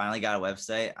 Finally got a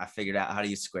website. I figured out how to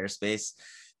use Squarespace.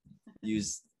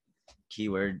 Use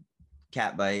keyword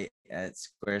catbite at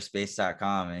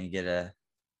squarespace.com and you get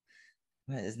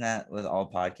what isn't that with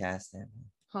all podcasts?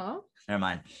 Huh? Never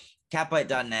mind.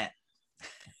 Catbite.net.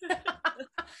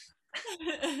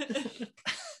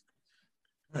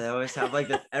 They always have like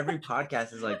every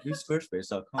podcast is like use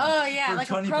Squarespace.com. Oh yeah, like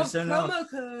 20% promo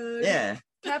code. Yeah.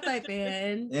 Catbite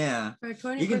Band. Yeah.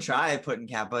 You can try putting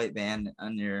Catbite Band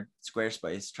on your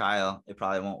Squarespace trial. It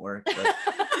probably won't work, but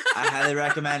I highly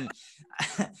recommend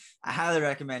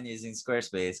using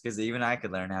Squarespace, because even I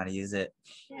could learn how to use it.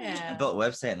 Yeah. I built a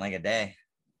website in like a day.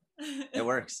 It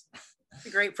works. A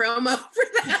great promo for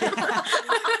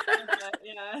that.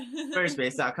 Yeah.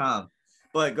 Squarespace.com.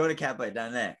 But go to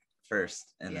catbite.net first,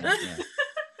 and then Love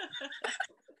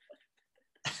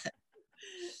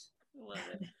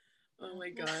it. Oh my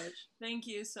gosh. Thank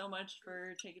you so much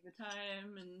for taking the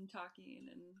time and talking,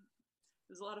 and it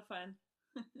was a lot of fun.